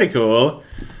cool, that's pretty cool.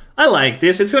 I like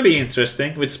this, it's gonna be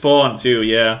interesting. With Spawn too,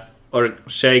 yeah. Or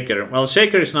Shaker. Well,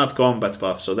 Shaker is not combat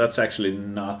buff, so that's actually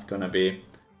not gonna be...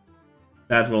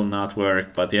 That will not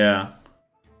work, but yeah.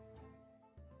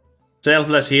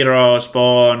 Selfless Hero,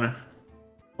 Spawn.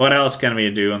 What else can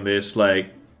we do on this?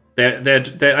 Like,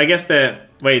 I guess the...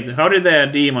 Wait, how did the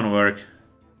demon work?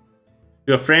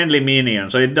 You're a friendly minion,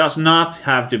 so it does not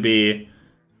have to be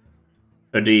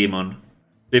a demon.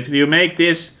 If you make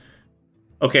this...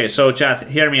 Okay, so chat,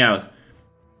 hear me out.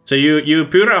 So you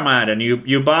Pyramid and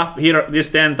you buff hero, this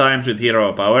 10 times with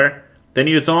hero power. Then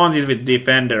you taunt it with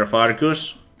Defender of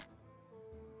Arcus.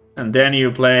 And then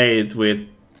you play it with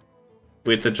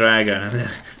the dragon.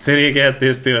 Then you get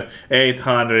this to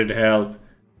 800 health.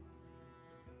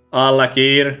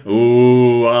 Allakir.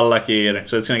 Ooh, Allakir.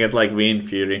 So it's gonna get like Wind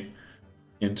Fury.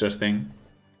 Interesting.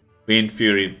 Wind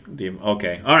Fury.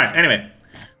 Okay. Alright, anyway.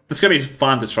 It's gonna be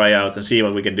fun to try out and see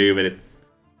what we can do with it.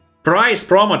 Price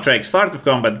promo trick. Start of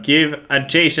combat. Give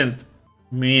adjacent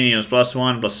minions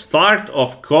 +1 plus start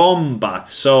of combat.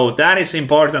 So that is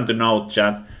important to note,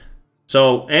 chat.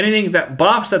 So anything that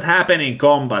buffs that happen in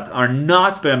combat are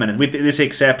not permanent, with this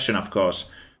exception, of course.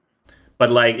 But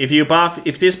like,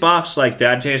 if this buffs like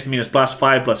the adjacent minions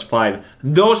 +5/+5,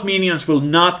 those minions will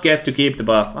not get to keep the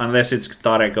buff unless it's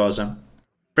Tarekosa.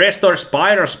 Restore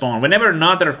Spyro Spawn whenever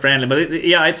not are friendly, but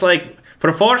yeah, it's like for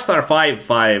a 4-star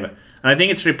 5/5, and I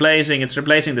think it's replacing the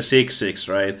 6/6,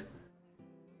 right?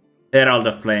 Herald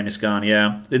of Flame is gone,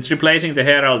 yeah. It's replacing the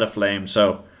Herald of Flame,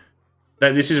 so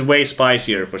this is way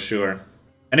spicier for sure.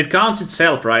 And it counts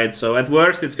itself, right? So at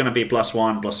worst it's gonna be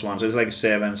 +1/+1. So it's like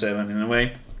 7/7 in a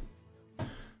way.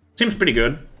 Seems pretty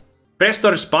good.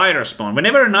 Prestor Spider Spawn.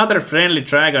 Whenever another friendly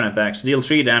dragon attacks, deal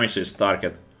 3 damage to its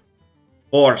target.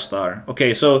 4-star.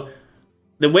 Okay, so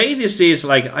the way this is,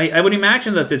 like, I would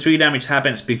imagine that the 3 damage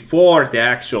happens before the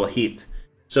actual hit.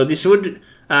 So this would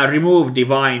remove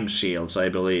Divine Shields, I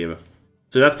believe.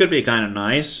 So that could be kind of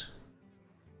nice.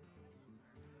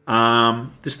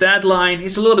 The stat line,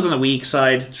 it's a little bit on the weak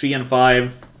side, 3 and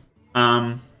 5.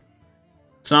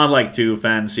 It's not like too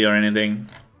fancy or anything.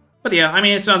 But yeah, I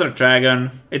mean, it's another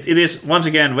dragon. It is, once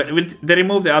again, they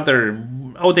removed the other...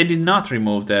 Oh, they did not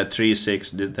remove the 3/6,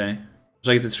 did they? It's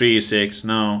like the 3/6.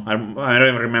 No, I don't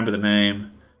even remember the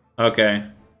name. Okay.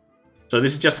 So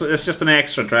this is it's just an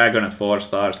extra dragon at 4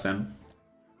 stars then.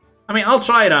 I mean, I'll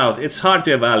try it out. It's hard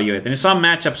to evaluate. And in some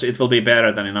matchups, it will be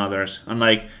better than in others. And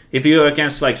like, if you're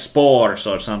against like spores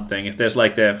or something, if there's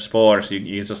like the spores,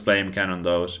 you just flame cannon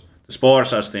those. The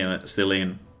spores are still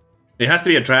in. It has to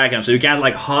be a dragon, so you can't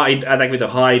like attack with a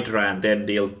Hydra and then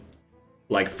deal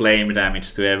like flame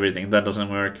damage to everything. That doesn't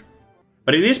work.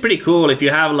 But it is pretty cool if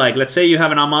you have like, let's say you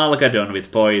have an Amalgadon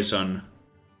with poison.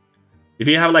 If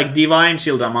you have like Divine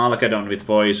Shield Amalgadon with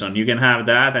poison, you can have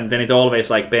that and then it always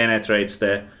like penetrates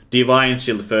the Divine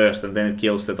Shield first and then it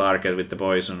kills the target with the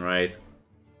poison, right?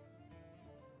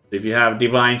 If you have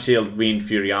Divine Shield Wind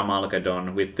Fury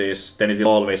Amalgadon with this, then it will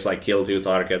always like kill 2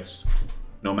 targets,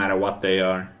 no matter what they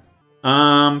are.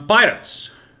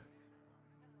 Pirates.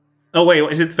 Oh wait,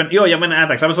 is it? Oh yeah, when it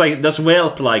attacks. I was like, does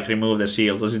Whelp like remove the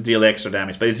shield? Does it deal extra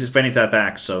damage? But it's when it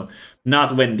attacks, so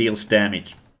not when it deals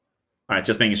damage. Alright,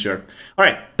 just making sure.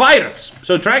 Alright, pirates!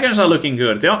 So dragons are looking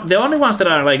good. The only ones that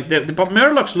are like, the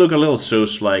Murlocs look a little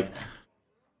sus, like,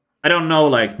 I don't know,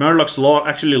 like, Murlocs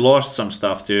actually lost some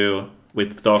stuff too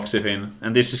with Toxifin,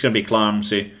 and this is gonna be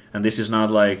clumsy, and this is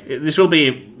not like, this will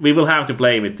be, we will have to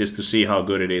play with this to see how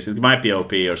good it is. It might be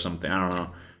OP or something, I don't know.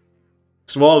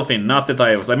 Swolfin, not the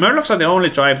type of, like, Murlocs are the only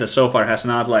tribe that so far has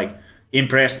not, like,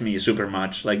 impressed me super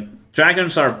much. Like,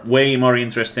 dragons are way more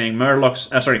interesting, Murlocs,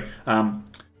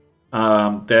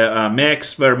 the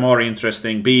mechs were more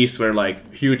interesting, beasts were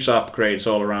like huge upgrades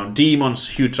all around, demons,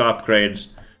 huge upgrades.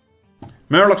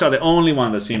 Murlocs are the only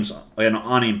one that seems, you know,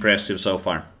 unimpressive so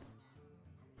far.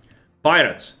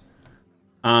 Pirates.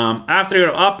 After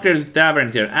your upgrade to Tavern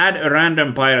tier, add a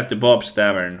random pirate to Bob's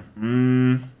Tavern.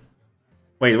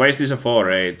 Wait, why is this a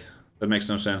 4/8? That makes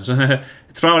no sense.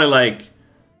 It's probably like,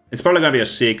 it's probably gonna be a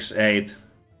 6/8.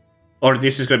 Or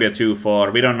this is gonna be a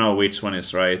 2/4. We don't know which one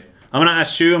is right. I'm gonna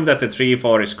assume that the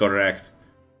 3/4 is correct.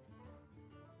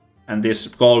 And this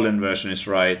golden version is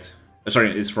right.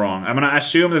 Sorry, it's wrong. I'm gonna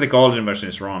assume that the golden version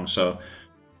is wrong, so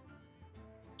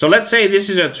let's say this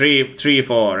is a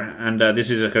 3/4, and this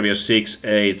is gonna be a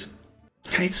 6/8.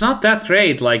 It's not that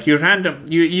great. Like, you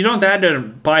don't add a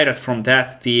pirate from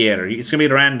that tier. It's gonna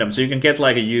be random, so you can get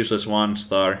like a useless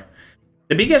 1-star.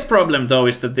 The biggest problem though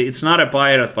is that it's not a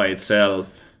pirate by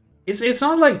itself. It's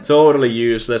not like totally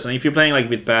useless, and if you're playing like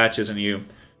with patches and you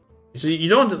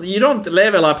don't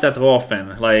level up that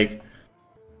often. Like,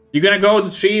 you're gonna go to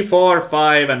 3, 4,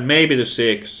 5, and maybe to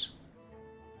 6.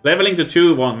 Leveling to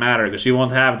 2 won't matter because you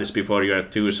won't have this before you're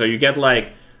at 2. So you get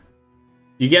like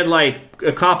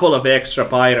a couple of extra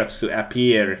pirates to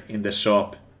appear in the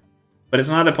shop, but it's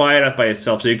not a pirate by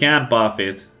itself, so you can't buff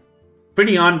it.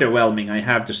 Pretty underwhelming, I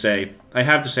have to say.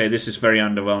 This is very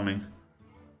underwhelming.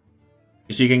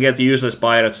 Because you can get useless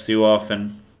pirates too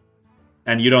often,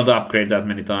 and you don't upgrade that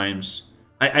many times.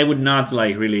 I would not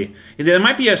like really. There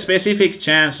might be a specific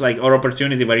chance, like, or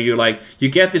opportunity where you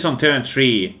get this on turn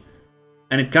 3,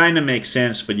 and it kind of makes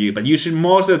sense for you. But you should,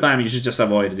 most of the time, you should just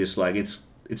avoid this. Like,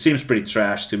 it seems pretty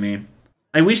trash to me.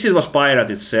 I wish it was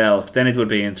pirate itself, then it would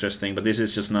be interesting. But this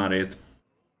is just not it.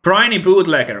 Briny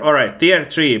Bootlegger. All right, tier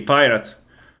 3 pirate.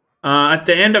 At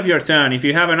the end of your turn, if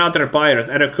you have another pirate,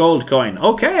 add a gold coin.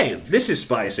 Okay, this is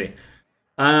spicy.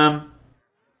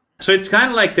 So it's kind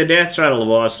of like the Death Rattle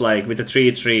was like with the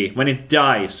 3/3 when it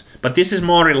dies. But this is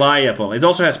more reliable. It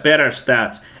also has better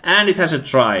stats. And it has a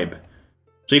tribe.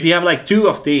 So if you have like 2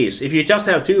 of these, if you just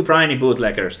have 2 Briny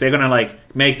Bootleggers, they're gonna like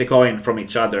make the coin from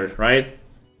each other, right?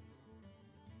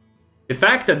 The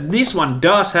fact that this one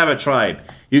does have a tribe,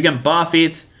 you can buff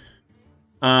it.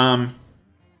 I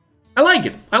like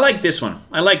it. I like this one.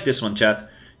 I like this one, chat.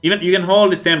 Even you can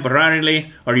hold it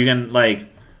temporarily, or you can like,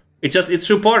 it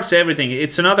supports everything.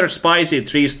 It's another spicy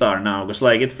 3-star now, because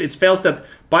like it's felt that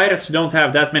pirates don't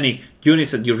have that many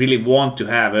units that you really want to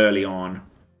have early on.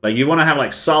 Like, you want to have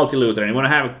like Salty Looter, and you want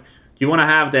to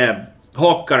have the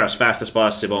Hokkar as fast as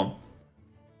possible.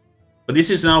 But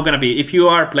this is now gonna be, if you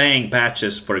are playing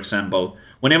patches, for example,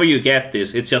 whenever you get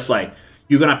this, it's just like,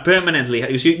 you're gonna permanently,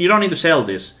 you don't need to sell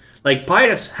this. Like,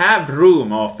 pirates have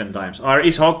room oftentimes.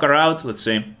 Is Hokkar out? Let's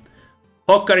see.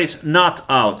 Hokkar is not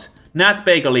out. Nat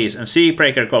Bagel is, and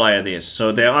Seabreaker Goliath is.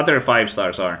 So the other 5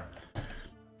 stars are.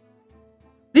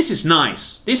 This is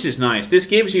nice. This is nice. This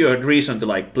gives you a reason to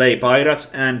like play pirates,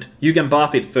 and you can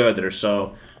buff it further,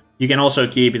 so you can also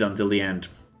keep it until the end,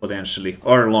 potentially,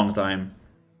 or a long time.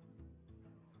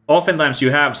 Oftentimes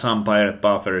you have some pirate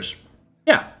buffers.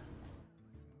 Yeah.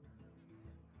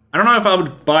 I don't know if I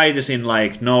would buy this in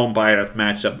like gnome pirate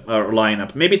matchup or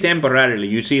lineup. Maybe temporarily.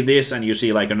 You see this and you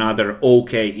see like another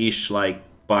okay-ish like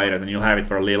pirate, and you'll have it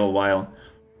for a little while.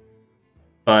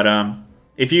 But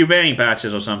if you're wearing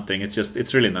patches or something,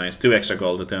 it's really nice. 2 extra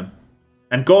gold to them.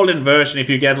 And golden version, if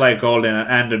you get like golden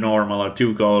and a normal or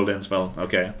 2 goldens, well,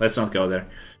 okay, let's not go there.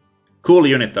 Cool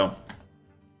unit though.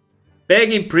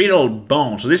 Peggy Brittle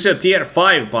Bone. So this is a tier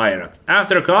 5 pirate.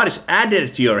 After a card is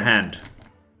added to your hand,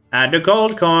 add a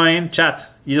gold coin. Chat.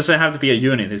 It doesn't have to be a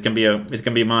unit. It can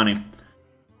be money.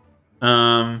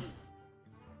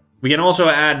 We can also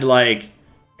add like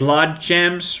blood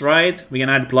gems, right? We can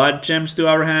add blood gems to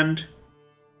our hand.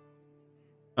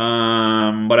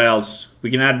 What else? We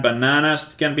can add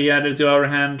bananas, can be added to our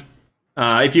hand.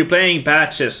 If you're playing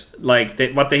patches, like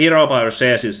what the hero power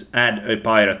says is add a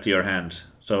pirate to your hand.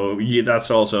 So that's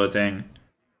also a thing.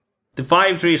 The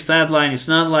 5-3 stat line is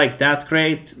not like that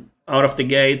great out of the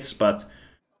gates, but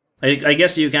I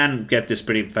guess you can get this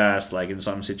pretty fast, like in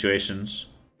some situations.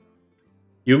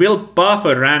 You will buff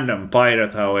a random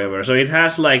pirate, however, so it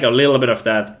has like a little bit of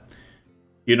that,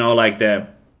 you know, like the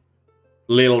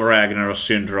Little Ragnaros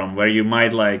syndrome, where you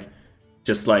might like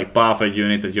just like buff a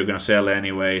unit that you're gonna sell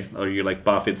anyway, or you like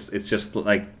buff it's just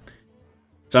like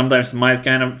sometimes it might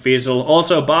kind of fizzle.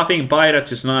 Also, buffing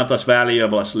pirates is not as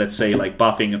valuable as, let's say, like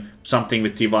buffing something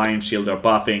with Divine Shield or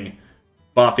buffing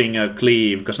a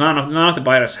Cleave, because none of the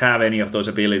pirates have any of those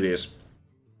abilities.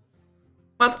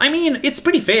 But I mean, it's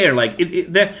pretty fair. Like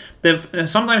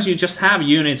sometimes you just have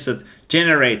units that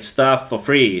generate stuff for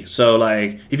free. So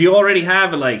like, if you already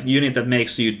have a like unit that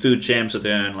makes you 2 gems a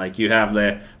turn, like you have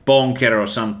the Bonker or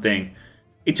something,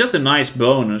 it's just a nice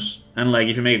bonus. And like,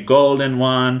 if you make a golden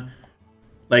one,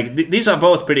 like these are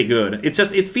both pretty good. It's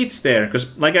just it fits there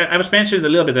because, like I was mentioning a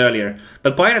little bit earlier,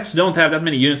 but pirates don't have that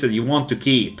many units that you want to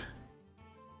keep.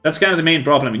 That's kind of the main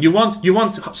problem. You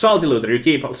want Salty Looter, you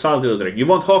keep Salty Looter. You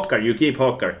want Hokkar, you keep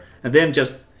Hokkar, and then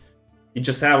you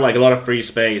just have like a lot of free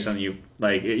space, and you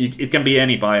like it can be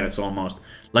any pirates almost.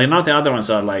 Like none of the other ones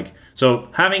are like, so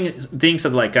having things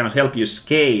that like kind of help you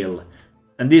scale,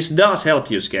 and this does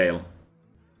help you scale.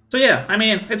 So yeah, I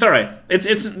mean it's alright. This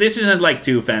isn't like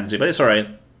too fancy, but it's alright.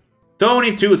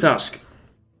 Tony Two Tusk.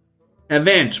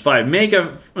 Avenge 5. Make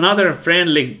another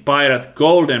friendly pirate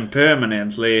golden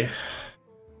permanently.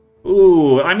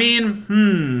 Ooh, I mean,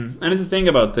 I need to think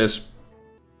about this.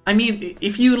 I mean,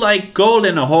 if you like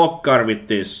golden a Hokkar with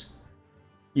this,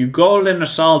 you golden a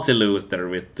Salty Looter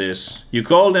with this, you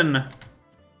golden...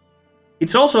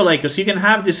 It's also like, because you can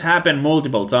have this happen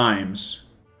multiple times.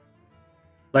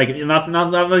 Like, not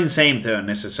in the same turn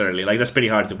necessarily, like that's pretty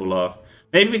hard to pull off.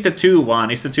 Maybe with the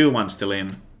 2-1, is the 2-1 still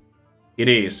in? It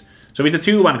is. So with the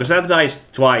 2-1, because that dies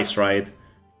twice, right?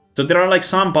 So there are like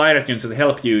some pirate units that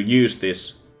help you use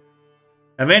this.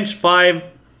 Avenge 5,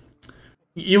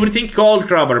 you would think Gold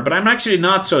Grubber, but I'm actually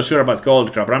not so sure about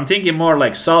Gold Grubber. I'm thinking more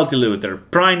like Salty Looter,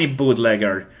 Briny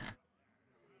Bootlegger.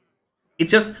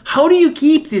 It's just, how do you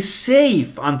keep this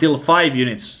safe until 5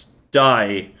 units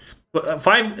die?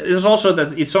 5 is also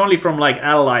that it's only from like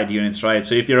allied units, right?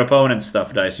 So if your opponent's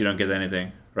stuff dies, you don't get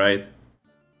anything, right?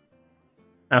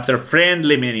 After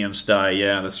friendly minions die,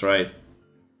 yeah, that's right.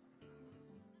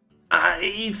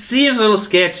 It seems a little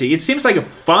sketchy. It seems like a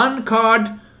fun card,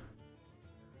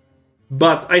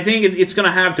 but I think it's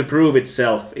gonna have to prove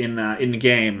itself in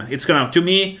game. It's gonna, to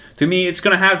me, it's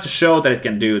gonna have to show that it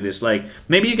can do this. Like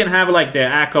maybe you can have like the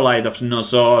Acolyte of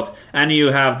Nozot, and you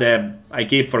have the, I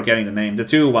keep forgetting the name, the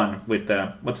 2-1 with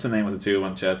the, what's the name of the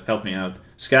 2-1, chat? Help me out.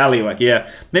 Scallywag, yeah.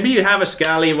 Maybe you have a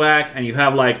Scallywag and you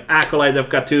have like Acolyte of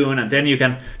Katoon, and then you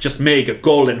can just make a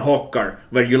golden Hokkar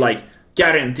where you like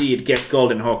guaranteed get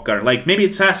golden Hokkar. Like maybe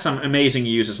it has some amazing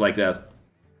uses like that.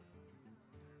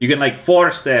 You can like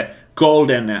force the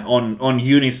golden on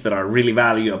units that are really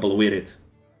valuable with it.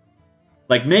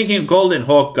 Like making golden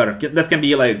Hokkar, that can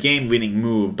be like a game-winning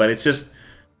move, but it's just,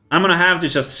 I'm gonna have to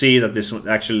just see that this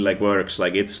actually like works.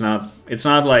 Like it's not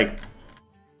like,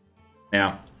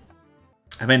 yeah.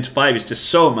 Avenge 5 is just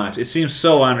so much. It seems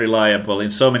so unreliable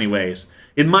in so many ways.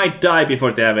 It might die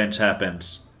before the Avenge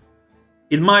happens.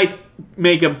 It might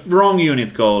make a wrong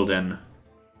unit golden.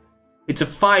 It's a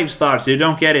 5-star, so you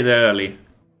don't get it early.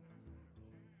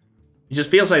 It just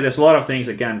feels like there's a lot of things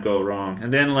that can't go wrong.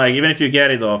 And then, like, even if you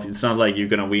get it off, it's not like you're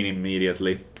gonna win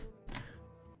immediately.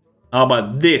 How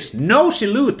about this? Nosy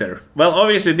Looter. Well,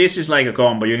 obviously this is like a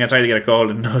combo. You can try to get a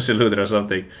golden Nosy Looter or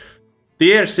something.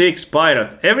 Tier 6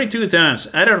 Pirate. Every 2 turns,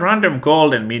 add a random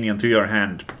golden minion to your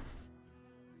hand.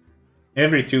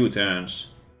 Every 2 turns.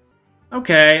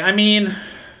 Okay, I mean...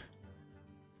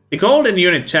 The golden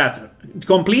unit chat.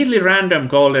 Completely random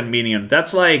golden minion.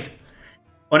 That's like...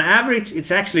 On average,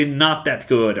 it's actually not that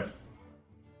good.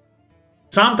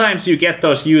 Sometimes you get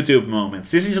those YouTube moments.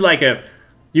 This is like a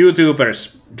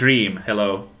YouTuber's dream.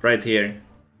 Hello, right here.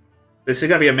 This is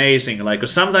gonna be amazing. Like,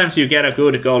 'cause sometimes you get a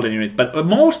good golden unit, but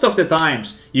most of the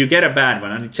times you get a bad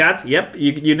one. And chat, yep,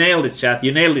 you nailed it, chat.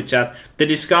 You nailed it, chat. The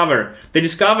discover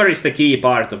is the key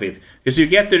part of it, because you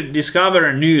get to discover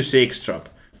a new 6-drop.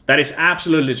 That is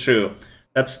absolutely true.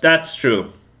 That's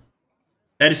true.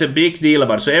 That is a big deal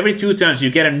about it. So every 2 turns you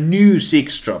get a new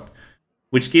 6-drop,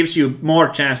 which gives you more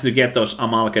chance to get those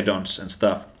Amalgadons and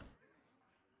stuff.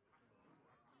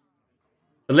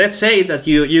 But let's say that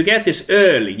you get this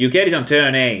early, you get it on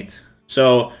turn 8.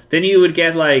 So then you would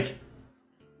get like,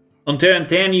 on turn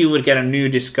 10 you would get a new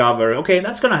Discover. Okay,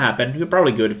 that's gonna happen, you're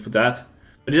probably good for that.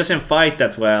 But it doesn't fight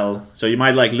that well, so you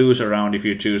might like lose a round if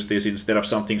you choose this instead of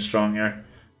something stronger.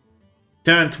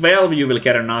 Turn 12 you will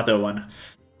get another one.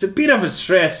 It's a bit of a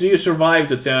stretch. Do you survive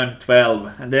to turn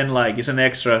 12? And then like it's an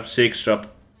extra 6-drop.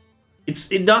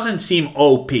 It doesn't seem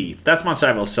OP. That's much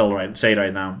I will say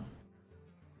right now.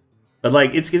 But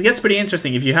like it gets pretty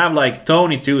interesting if you have like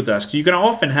Tony Two-Tusk. You can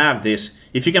often have this.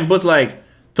 If you can put like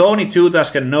Tony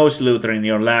Two-Tusk and Nosy Looter in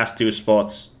your last 2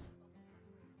 spots.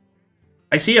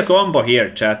 I see a combo here,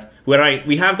 chat, where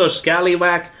we have those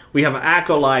Scallywag, we have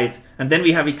Acolyte, and then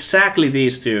we have exactly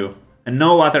these 2, and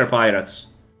no other pirates.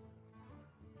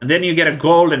 And then you get a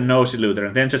golden Nosy Looter,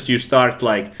 and then just you start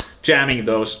like jamming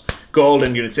those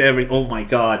golden units oh my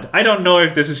god. I don't know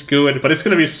if this is good, but it's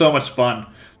gonna be so much fun.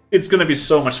 It's gonna be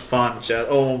so much fun, chat.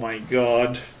 Oh my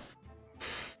god.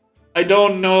 I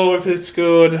don't know if it's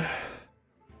good.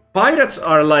 Pirates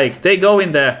are like, they go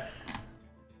in the...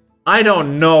 I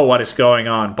don't know what is going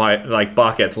on by like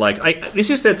bucket. Like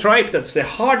this is the tribe that's the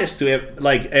hardest to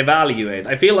like evaluate.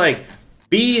 I feel like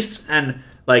beasts and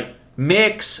like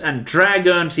mechs and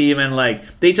dragons even,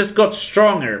 like they just got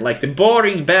stronger. Like the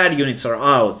boring bad units are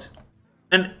out.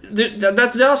 And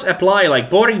that does apply, like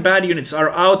boring bad units are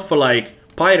out for like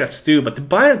pirates too, but the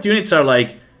pirate units are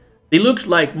like, they look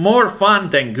like more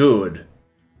fun than good.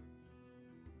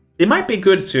 They might be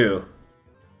good too.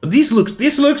 But this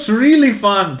looks really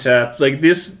fun, chat. Like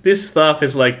this stuff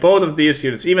is like both of these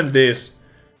units, even this.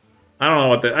 I don't know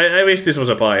what I wish this was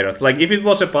a pirate. Like if it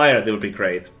was a pirate it would be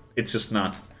great. It's just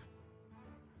not.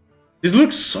 This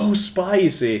looks so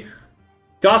spicy.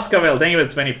 Cascavel, thank you for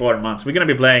the 24 months. We're gonna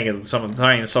be playing it,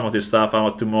 trying some of this stuff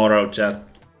out tomorrow, chat.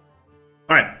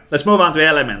 Alright, let's move on to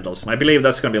Elementals. I believe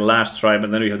that's gonna be the last tribe,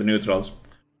 and then we have the neutrals.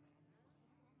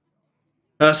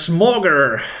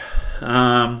 Smogger.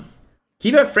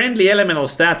 Give a friendly elemental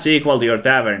stats equal to your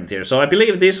tavern tier. So I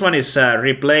believe this one is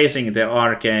replacing the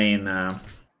arcane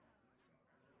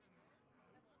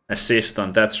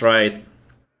assistant, that's right.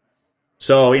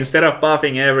 So instead of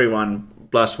buffing everyone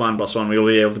 +1/+1, we'll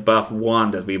be able to buff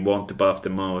one that we want to buff the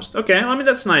most. Okay, I mean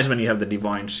that's nice when you have the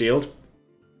Divine Shield.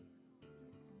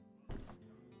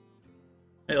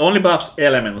 It only buffs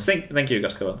elementals. Thank you,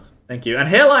 Gaskavel. Thank you. And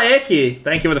Hella Eki,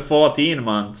 thank you for the 14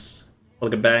 months.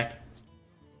 Welcome back.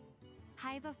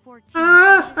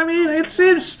 I mean, it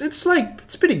seems,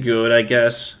 it's pretty good, I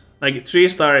guess. Like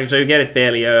 3-star, so you get it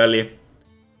fairly early.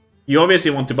 You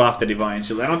obviously want to buff the Divine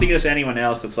Shield. I don't think there's anyone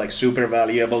else that's like super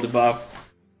valuable to buff.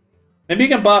 Maybe you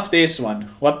can buff this one.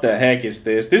 What the heck is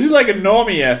this? This is like a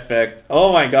Nomi effect.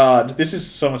 Oh my god, this is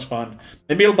so much fun.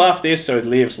 Maybe you'll buff this so it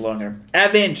lives longer.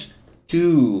 Avenge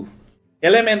 2.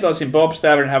 Elementals in Bob's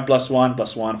Tavern have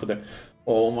 +1/+1 for the...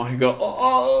 Oh my god.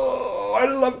 Oh, I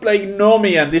love playing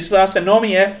Nomi, and this has the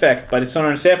Nomi effect, but it's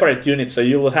on a separate unit, so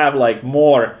you will have like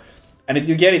more. And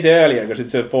you get it earlier because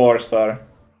it's a 4-star.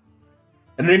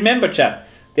 And remember, chat,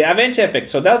 the Avenge effect,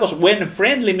 so that was when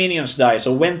friendly minions die.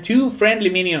 So when 2 friendly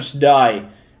minions die,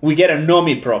 we get a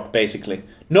Nomi proc, basically.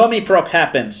 Nomi proc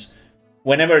happens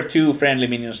whenever 2 friendly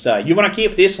minions die. You want to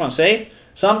keep this one safe?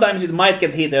 Sometimes it might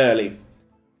get hit early.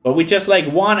 But with just like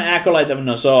one Acolyte of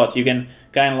Nosot, you can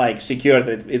kind of like secure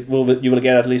that you will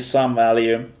get at least some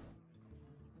value.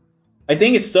 I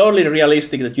think it's totally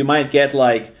realistic that you might get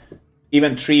like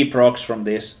even 3 procs from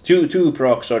this. 2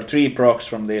 procs or 3 procs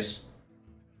from this.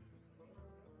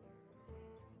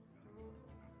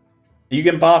 You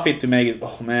can buff it to make it...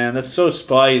 Oh man, that's so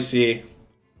spicy.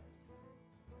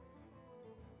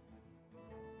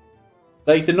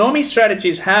 Like, the Nomi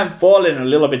strategies have fallen a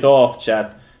little bit off,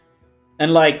 chat.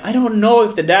 And like, I don't know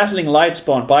if the Dazzling Light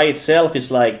Spawn by itself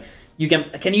is like...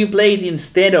 Can you play it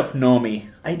instead of Nomi?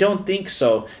 I don't think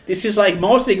so. This is like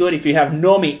mostly good if you have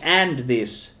Nomi and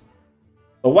this.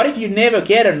 But what if you never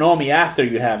get a Nomi after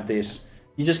you have this?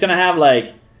 You're just gonna have like...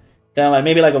 Kind of like,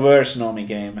 maybe like a worse Nomi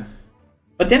game.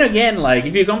 But then again, like,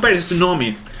 if you compare this to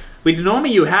Nomi, with Nomi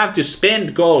you have to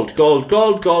spend gold.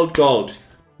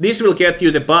 This will get you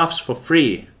the buffs for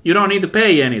free. You don't need to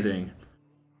pay anything.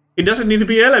 It doesn't need to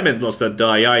be elementals that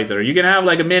die either. You can have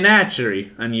like a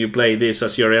menagerie and you play this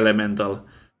as your elemental.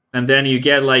 And then you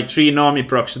get like 3 Nomi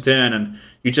procs a turn and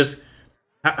you just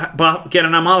get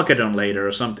an Amalgadon later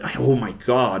or something. Oh my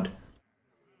god.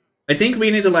 I think we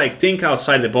need to like think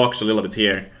outside the box a little bit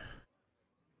here.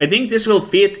 I think this will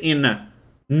fit in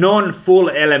non-full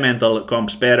elemental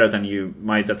comps better than you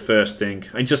might at first think.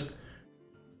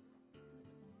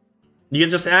 You can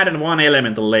just add in 1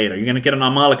 elemental later. You're gonna get an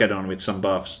Amalgadon with some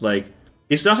buffs. Like,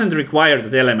 this doesn't require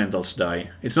that elementals die.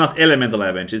 It's not elemental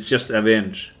avenge, it's just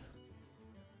avenge.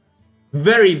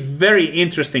 Very, very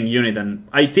interesting unit, and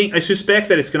I suspect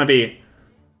that it's gonna be...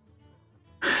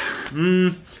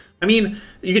 I mean,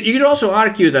 you could also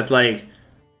argue that, like,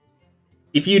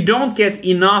 if you don't get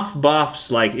enough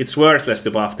buffs, like, it's worthless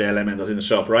to buff the elementals in the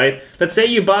shop, right? Let's say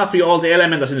you buff all the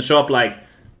elementals in the shop, like,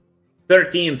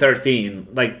 13.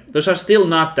 Like, those are still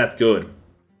not that good.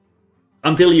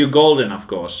 Until you golden, of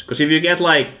course. Because if you get,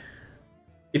 like,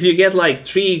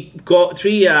 3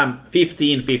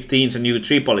 15s and you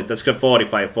triple it, that's got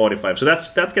 45. So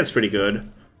that gets pretty good.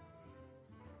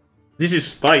 This is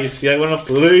spicy, I wanna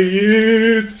play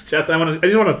it! Chat, I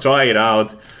just wanna try it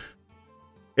out.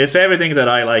 It's everything that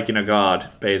I like in a god,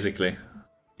 basically.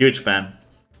 Huge fan.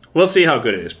 We'll see how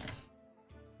good it is.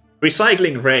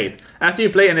 Recycling rate. After you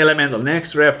play an elemental,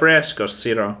 next refresh costs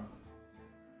 0.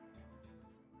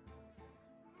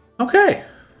 Okay.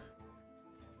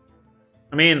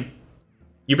 I mean,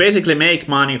 you basically make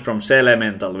money from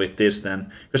Elemental with this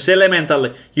then. Because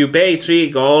Elemental, you pay 3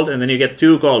 gold and then you get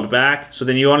 2 gold back. So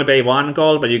then you only pay 1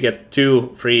 gold, but you get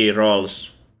 2 free rolls.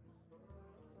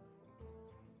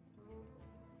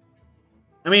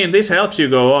 I mean, this helps you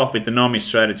go off with the Nomi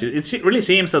strategy. It really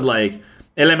seems that, like,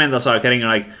 Elementals are getting,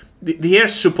 like...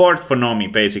 Here's support for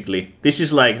Nomi, basically. This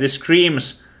is like, this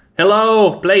screams...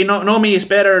 Hello, play Nomi is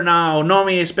better now,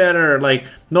 Nomi is better. Like,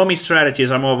 Nomi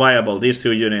strategies are more viable, these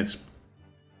 2 units.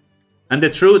 And the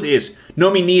truth is,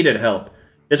 Nomi needed help.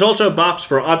 There's also buffs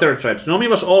for other tribes. Nomi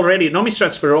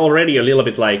strats were already a little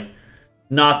bit like,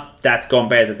 not that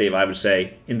competitive, I would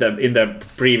say, in the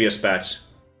previous patch.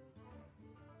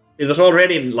 It was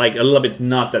already like a little bit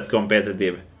not that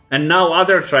competitive. And now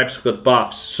other tribes got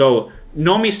buffs, so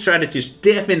Nomi strategies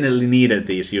definitely needed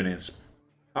these units.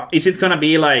 Is it gonna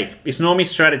be like, is Nomi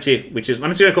strategy, which is,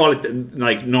 I'm just gonna call it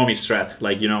like Nomi strat,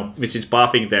 like, you know, which is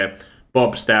buffing the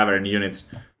Bob's Tavern units.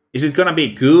 Is it gonna be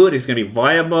good? Is it gonna be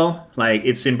viable? Like,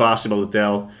 it's impossible to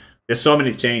tell. There's so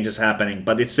many changes happening,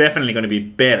 but it's definitely gonna be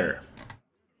better.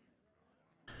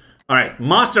 Alright,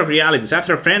 Master of Realities.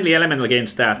 After a friendly elemental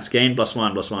gains stats, gain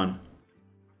 +1/+1.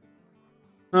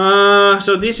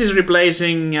 So this is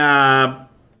replacing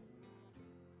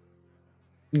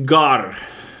Gar.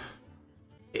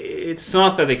 It's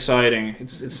not that exciting.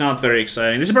 It's not very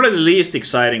exciting. This is probably the least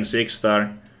exciting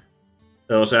 6-star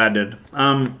that was added.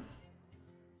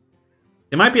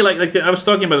 It might be like I was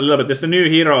talking about a little bit. There's the new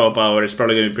hero power. It's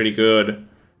probably gonna be pretty good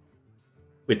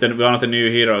with one of the new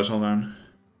heroes. Hold on.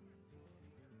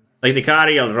 Like the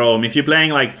Cariel Roam. If you're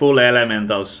playing like full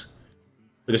elementals,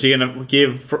 because you're gonna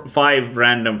give 5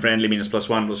 random friendly minions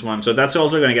 +1/+1. So that's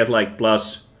also gonna get like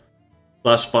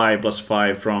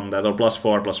 +5/+5 from that, or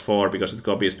 +4/+4 because it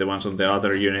copies the ones on the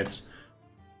other units.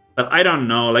 But I don't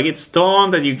know, like it's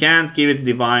taunt that you can't give it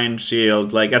Divine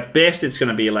Shield. Like at best it's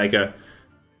gonna be like a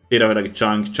bit of like a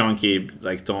chunky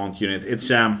like taunt unit. It's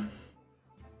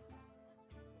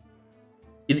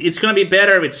gonna be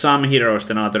better with some heroes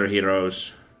than other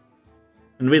heroes.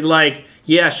 And with like,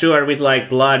 yeah, sure, with like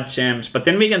blood gems, but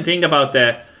then we can think about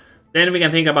the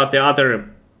other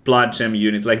blood gem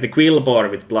unit, like the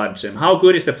Quillbore with blood gem. How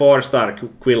good is the 4-star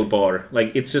Quillbore?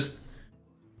 Like, it's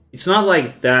not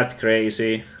like that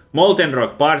crazy. Molten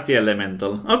Rock Party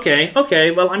Elemental. Okay,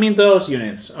 well, I mean those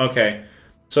units. Okay,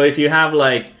 so if you have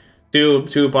like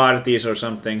two parties or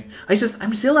something,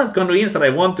 I'm still not convinced that I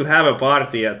want to have a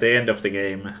party at the end of the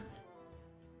game.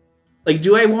 Like,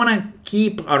 do I want to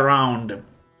keep around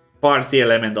Party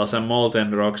Elementals and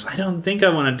Molten Rocks? I don't think I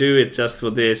want to do it just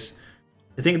for this.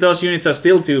 I think those units are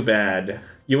still too bad.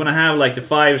 You want to have like the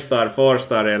 5-star,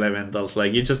 4-star elementals.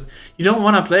 Like you don't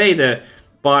want to play the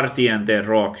party and the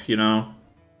rock, you know.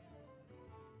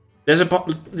 There's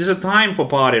a time for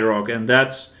party rock, and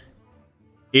that's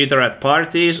either at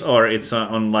parties or it's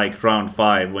on like round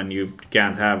 5 when you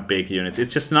can't have big units.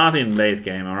 It's just not in late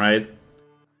game, alright?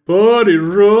 Party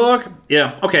rock!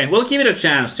 Yeah, okay, we'll give it a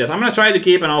chance, chat. I'm gonna try to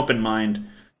keep an open mind.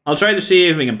 I'll try to see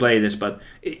if we can play this, but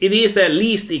it is the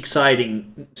least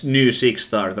exciting new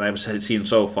 6-star that I've seen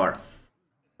so far.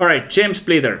 Alright, Gem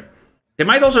Splitter. They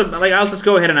might also, like, I'll just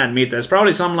go ahead and admit there's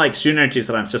probably some, like, synergies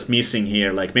that I'm just missing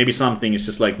here. Like, maybe something is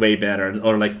just, like, way better.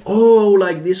 Or, like, oh,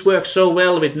 like, this works so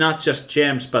well with not just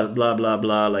gems, but blah, blah,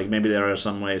 blah. Like, maybe there are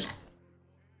some ways.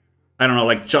 I don't know,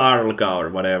 like Charlga or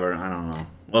whatever. I don't know.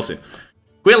 We'll see.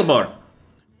 Quillbor.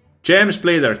 Gem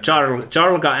Splitter,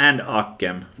 Charlga, and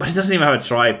Akkem. But it doesn't even have a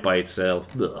tribe by itself.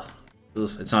 Ugh.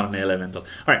 It's not an elemental.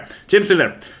 Alright, Gem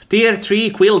Splitter. Tier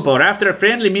 3 Quillbor. After a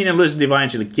friendly minion loses Divine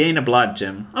Shield, gain a blood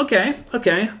gem. Okay,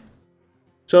 okay.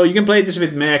 So you can play this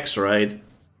with mechs, right?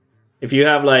 If you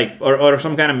have like, or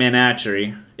some kind of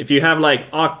menagerie. If you have like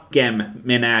Akkem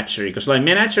menagerie. Because like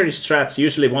menagerie strats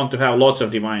usually want to have lots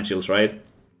of Divine Shields, right?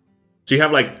 So you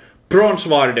have like Bronze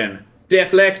Warden,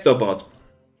 Deflectobot.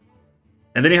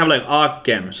 And then you have like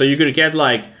Akkem. So you could get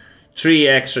like 3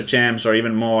 extra gems or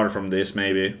even more from this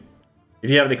maybe. If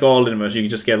you have the golden version, you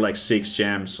can just get like 6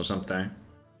 gems or something.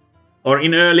 Or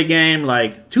in early game,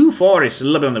 like 2-4 is a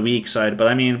little bit on the weak side, but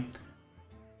I mean,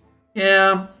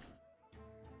 yeah,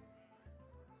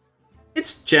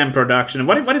 it's gem production.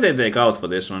 What did they take out for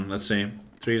this one? Let's see,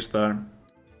 3-star.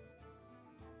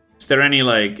 Is there any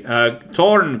like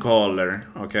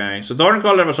Thorncaller? Okay, so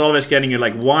Thorncaller was always getting you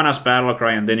like 1 as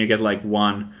Battlecry, and then you get like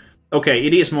 1. Okay,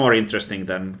 it is more interesting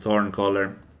than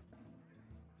Thorncaller.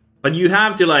 But you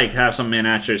have to like have some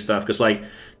menagerie stuff, because like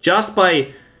just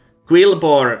by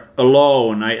Quillbor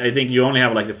alone, I think you only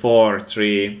have like the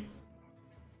 4-3.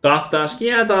 Tough Tusk,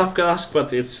 yeah, Tough Tusk,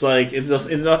 but it's like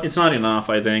it's not enough,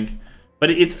 I think.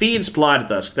 But it feeds Blood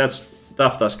Tusk. That's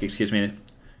Tough Tusk, excuse me.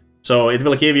 So it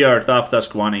will give your Tough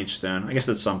Tusk 1 each turn. I guess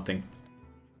that's something.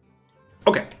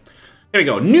 Okay, here we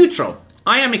go. Neutral.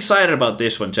 I am excited about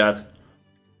this one, chat.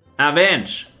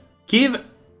 Avenge. Give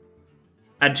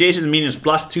adjacent minions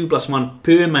 +2/+1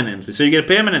 permanently. So you get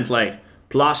permanent like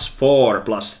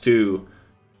 +4/+2.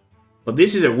 But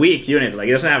this is a weak unit. Like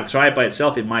it doesn't have a tribe by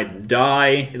itself. It might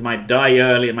die. It might die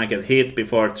early. It might get hit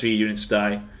before 3 units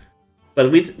die.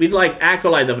 But with like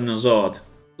Acolyte of Nozod,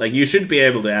 like you should be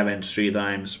able to avenge 3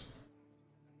 times.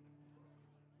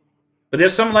 But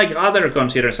there's some like other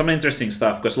some interesting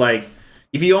stuff, because like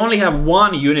if you only have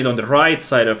 1 unit on the right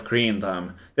side of Green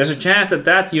Thumb, there's a chance that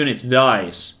that unit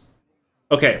dies.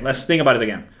 Okay, let's think about it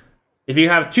again. If you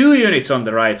have 2 units on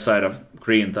the right side of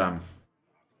Green Thumb,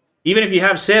 even if you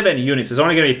have 7 units, there's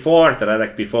only going to be 4 that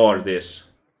attack before this.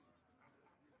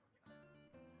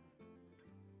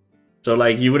 So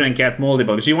like you wouldn't get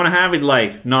multiple, because you want to have it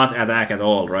like not attack at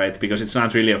all, right? Because it's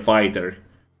not really a fighter.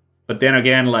 But then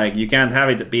again, like you can't have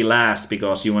it be last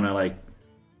because you want to like...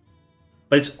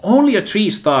 But it's only a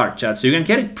 3-star, chat, so you can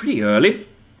get it pretty early.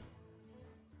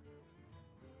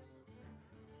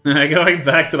 Going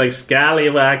back to like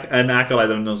Scallywag and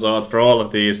Acolyte of Nozod for all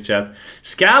of these, chat.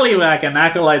 Scallywag and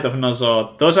Acolyte of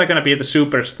Nozod, those are gonna be the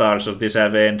superstars of this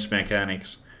Avenge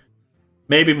mechanics.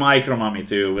 Maybe Micro Mummy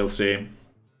too, we'll see.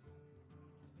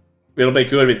 Will be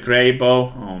good with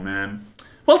Greybow, oh man.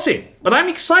 We'll see, but I'm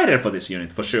excited for this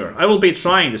unit for sure. I will be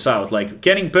trying this out, like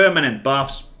getting permanent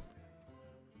buffs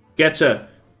gets a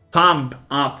thumb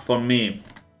up for me.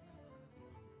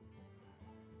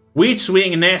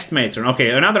 Witchwing Nest Matron. Okay,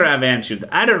 another Avenge unit.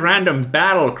 Add a random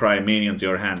Battlecry minion to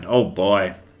your hand. Oh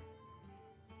boy.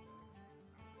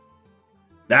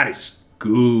 That is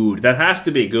good. That has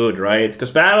to be good, right?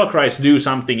 Because Battlecries do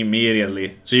something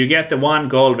immediately. So you get the 1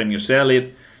 gold when you sell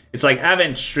it. It's like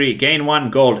Avenge 3. Gain 1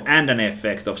 gold and an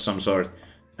effect of some sort.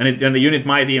 And the unit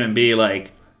might even be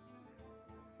like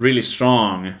really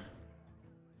strong.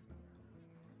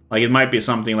 Like it might be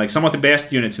something like some of the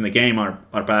best units in the game are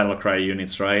Battlecry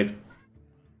units, right?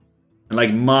 And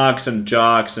like Mugs and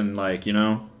Jocks and like, you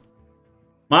know.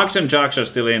 Mugs and Jocks are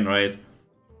still in, right?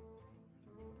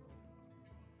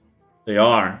 They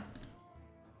are.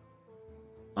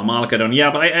 Amalgadon,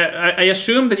 yeah, but I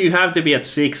assume that you have to be at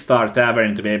 6-star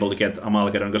Tavern to be able to get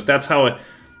Amalgadon, because that's how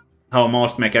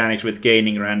most mechanics with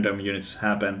gaining random units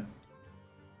happen.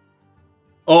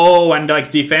 Oh, and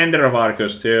like Defender of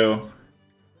Arcus too.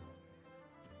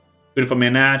 Good for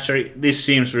Menagerie. This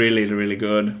seems really, really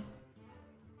good.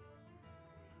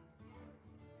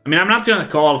 I mean, I'm not gonna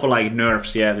call for like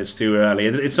nerfs yet, it's too early.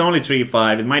 It's only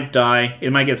 3-5, it might die,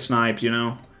 it might get sniped, you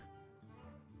know?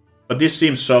 But this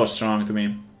seems so strong to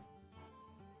me.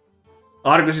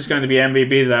 Argus is going to be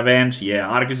MVP of the event. Yeah,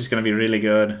 Argus is going to be really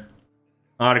good.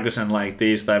 Argus and like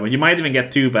these type. You might even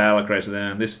get 2 Battlecries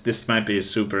there. This might be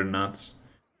super nuts.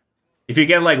 If you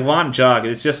get like 1 jug,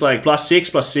 it's just like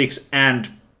 +6/+6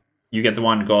 and you get the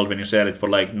 1 gold when you sell it for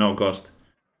like no cost.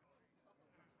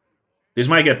 This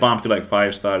might get bumped to like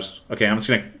 5 stars. Okay, I'm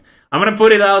gonna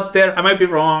put it out there. I might be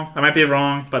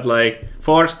wrong, but like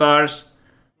 4 stars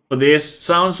for this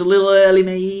sounds a little early,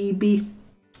 maybe.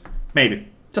 Maybe.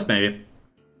 Just maybe.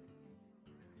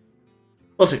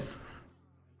 We'll see.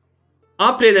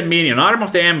 Updated minion, Arm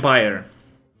of the Empire.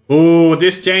 Ooh,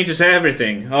 this changes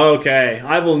everything. Okay,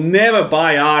 I will never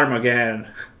buy Arm again.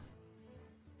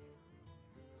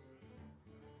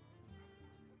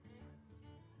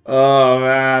 Oh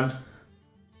man.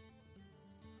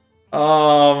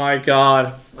 Oh my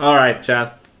god. Alright,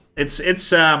 chat. It's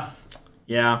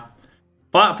yeah.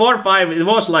 But 4-5, it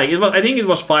was like I think it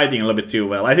was fighting a little bit too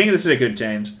well. I think this is a good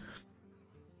change.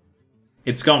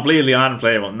 It's completely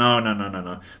unplayable. No.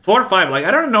 4-5, like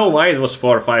I don't know why it was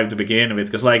 4-5 to begin with,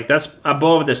 because like that's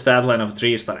above the stat line of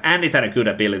 3-star, and it had a good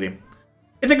ability.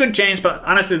 It's a good change, but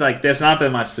honestly, like there's not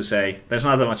that much to say. There's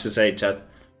not that much to say, chat.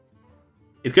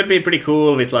 It could be pretty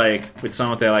cool with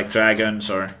some of the like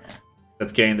dragons or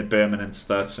that gain the permanent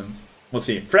stats, and we'll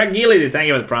see. Fragility, thank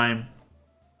you for the prime.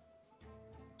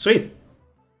 Sweet.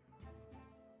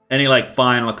 Any like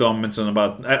final comments on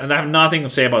about? I have nothing to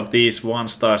say about these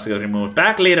 1-stars that got removed.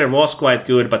 Back leader was quite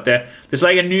good, but there's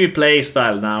like a new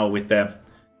playstyle now with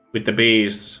the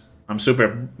beasts. I'm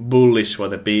super bullish for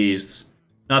the beasts.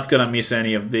 Not gonna miss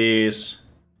any of these.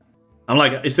 I'm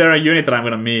like, is there a unit that I'm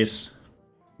gonna miss?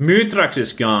 Mutrax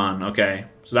is gone. Okay,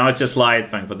 so now it's just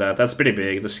Lightfang for that. That's pretty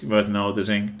big. That's worth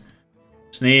noticing.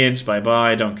 Sneeds, bye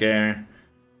bye. Don't care.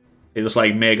 It was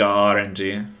like mega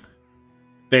RNG.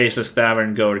 Faceless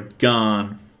Tavern Goer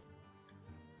gone.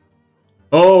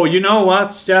 Oh, you know what,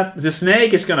 chat? The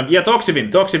snake is gonna... Yeah,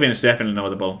 Toxifin. Toxifin is definitely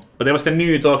notable. But there was the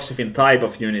new Toxifin type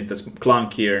of unit that's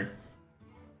clunkier.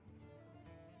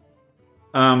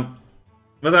 What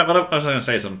was I gonna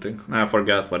say something? I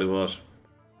forgot what it was.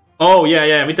 Oh,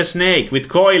 yeah, with the snake. With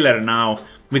Coiler now.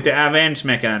 With the Avenge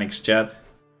mechanics, chat.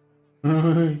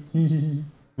 My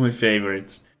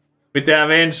favorites. With the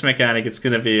Avenge mechanic, it's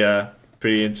gonna be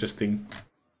pretty interesting.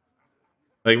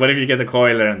 Like, what if you get a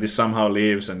Coiler and this somehow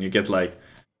leaves and you get, like,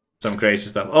 some crazy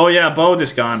stuff? Oh, yeah, Boat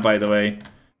is gone, by the way.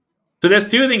 So there's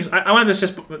 2 things. I wanted to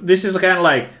just... This is kind of,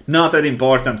 like, not that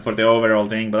important for the overall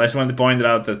thing, but I just wanted to point it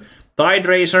out that Tide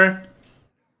Racer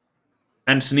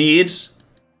and Sneeds,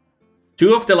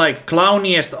 2 of the, like,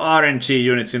 clowniest RNG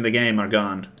units in the game are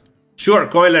gone. Sure,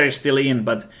 Coiler is still in,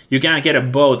 but you can't get a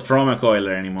boat from a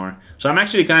Coiler anymore. So I'm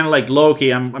actually kind of, like,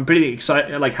 low-key. I'm pretty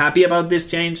excited, like, happy about this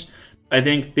change. I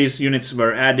think these units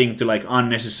were adding to like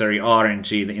unnecessary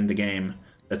RNG in the game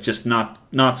that's just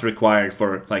not required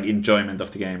for like enjoyment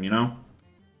of the game, you know?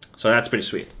 So that's pretty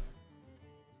sweet.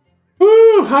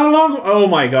 Woo! How long? Oh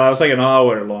my god, it's like an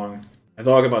hour long. I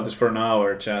talk about this for an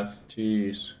hour, chat.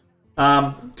 Jeez.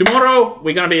 Tomorrow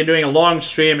we're gonna be doing a long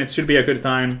stream. It should be a good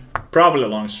time. Probably a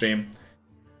long stream.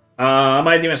 I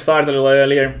might even start a little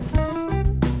earlier.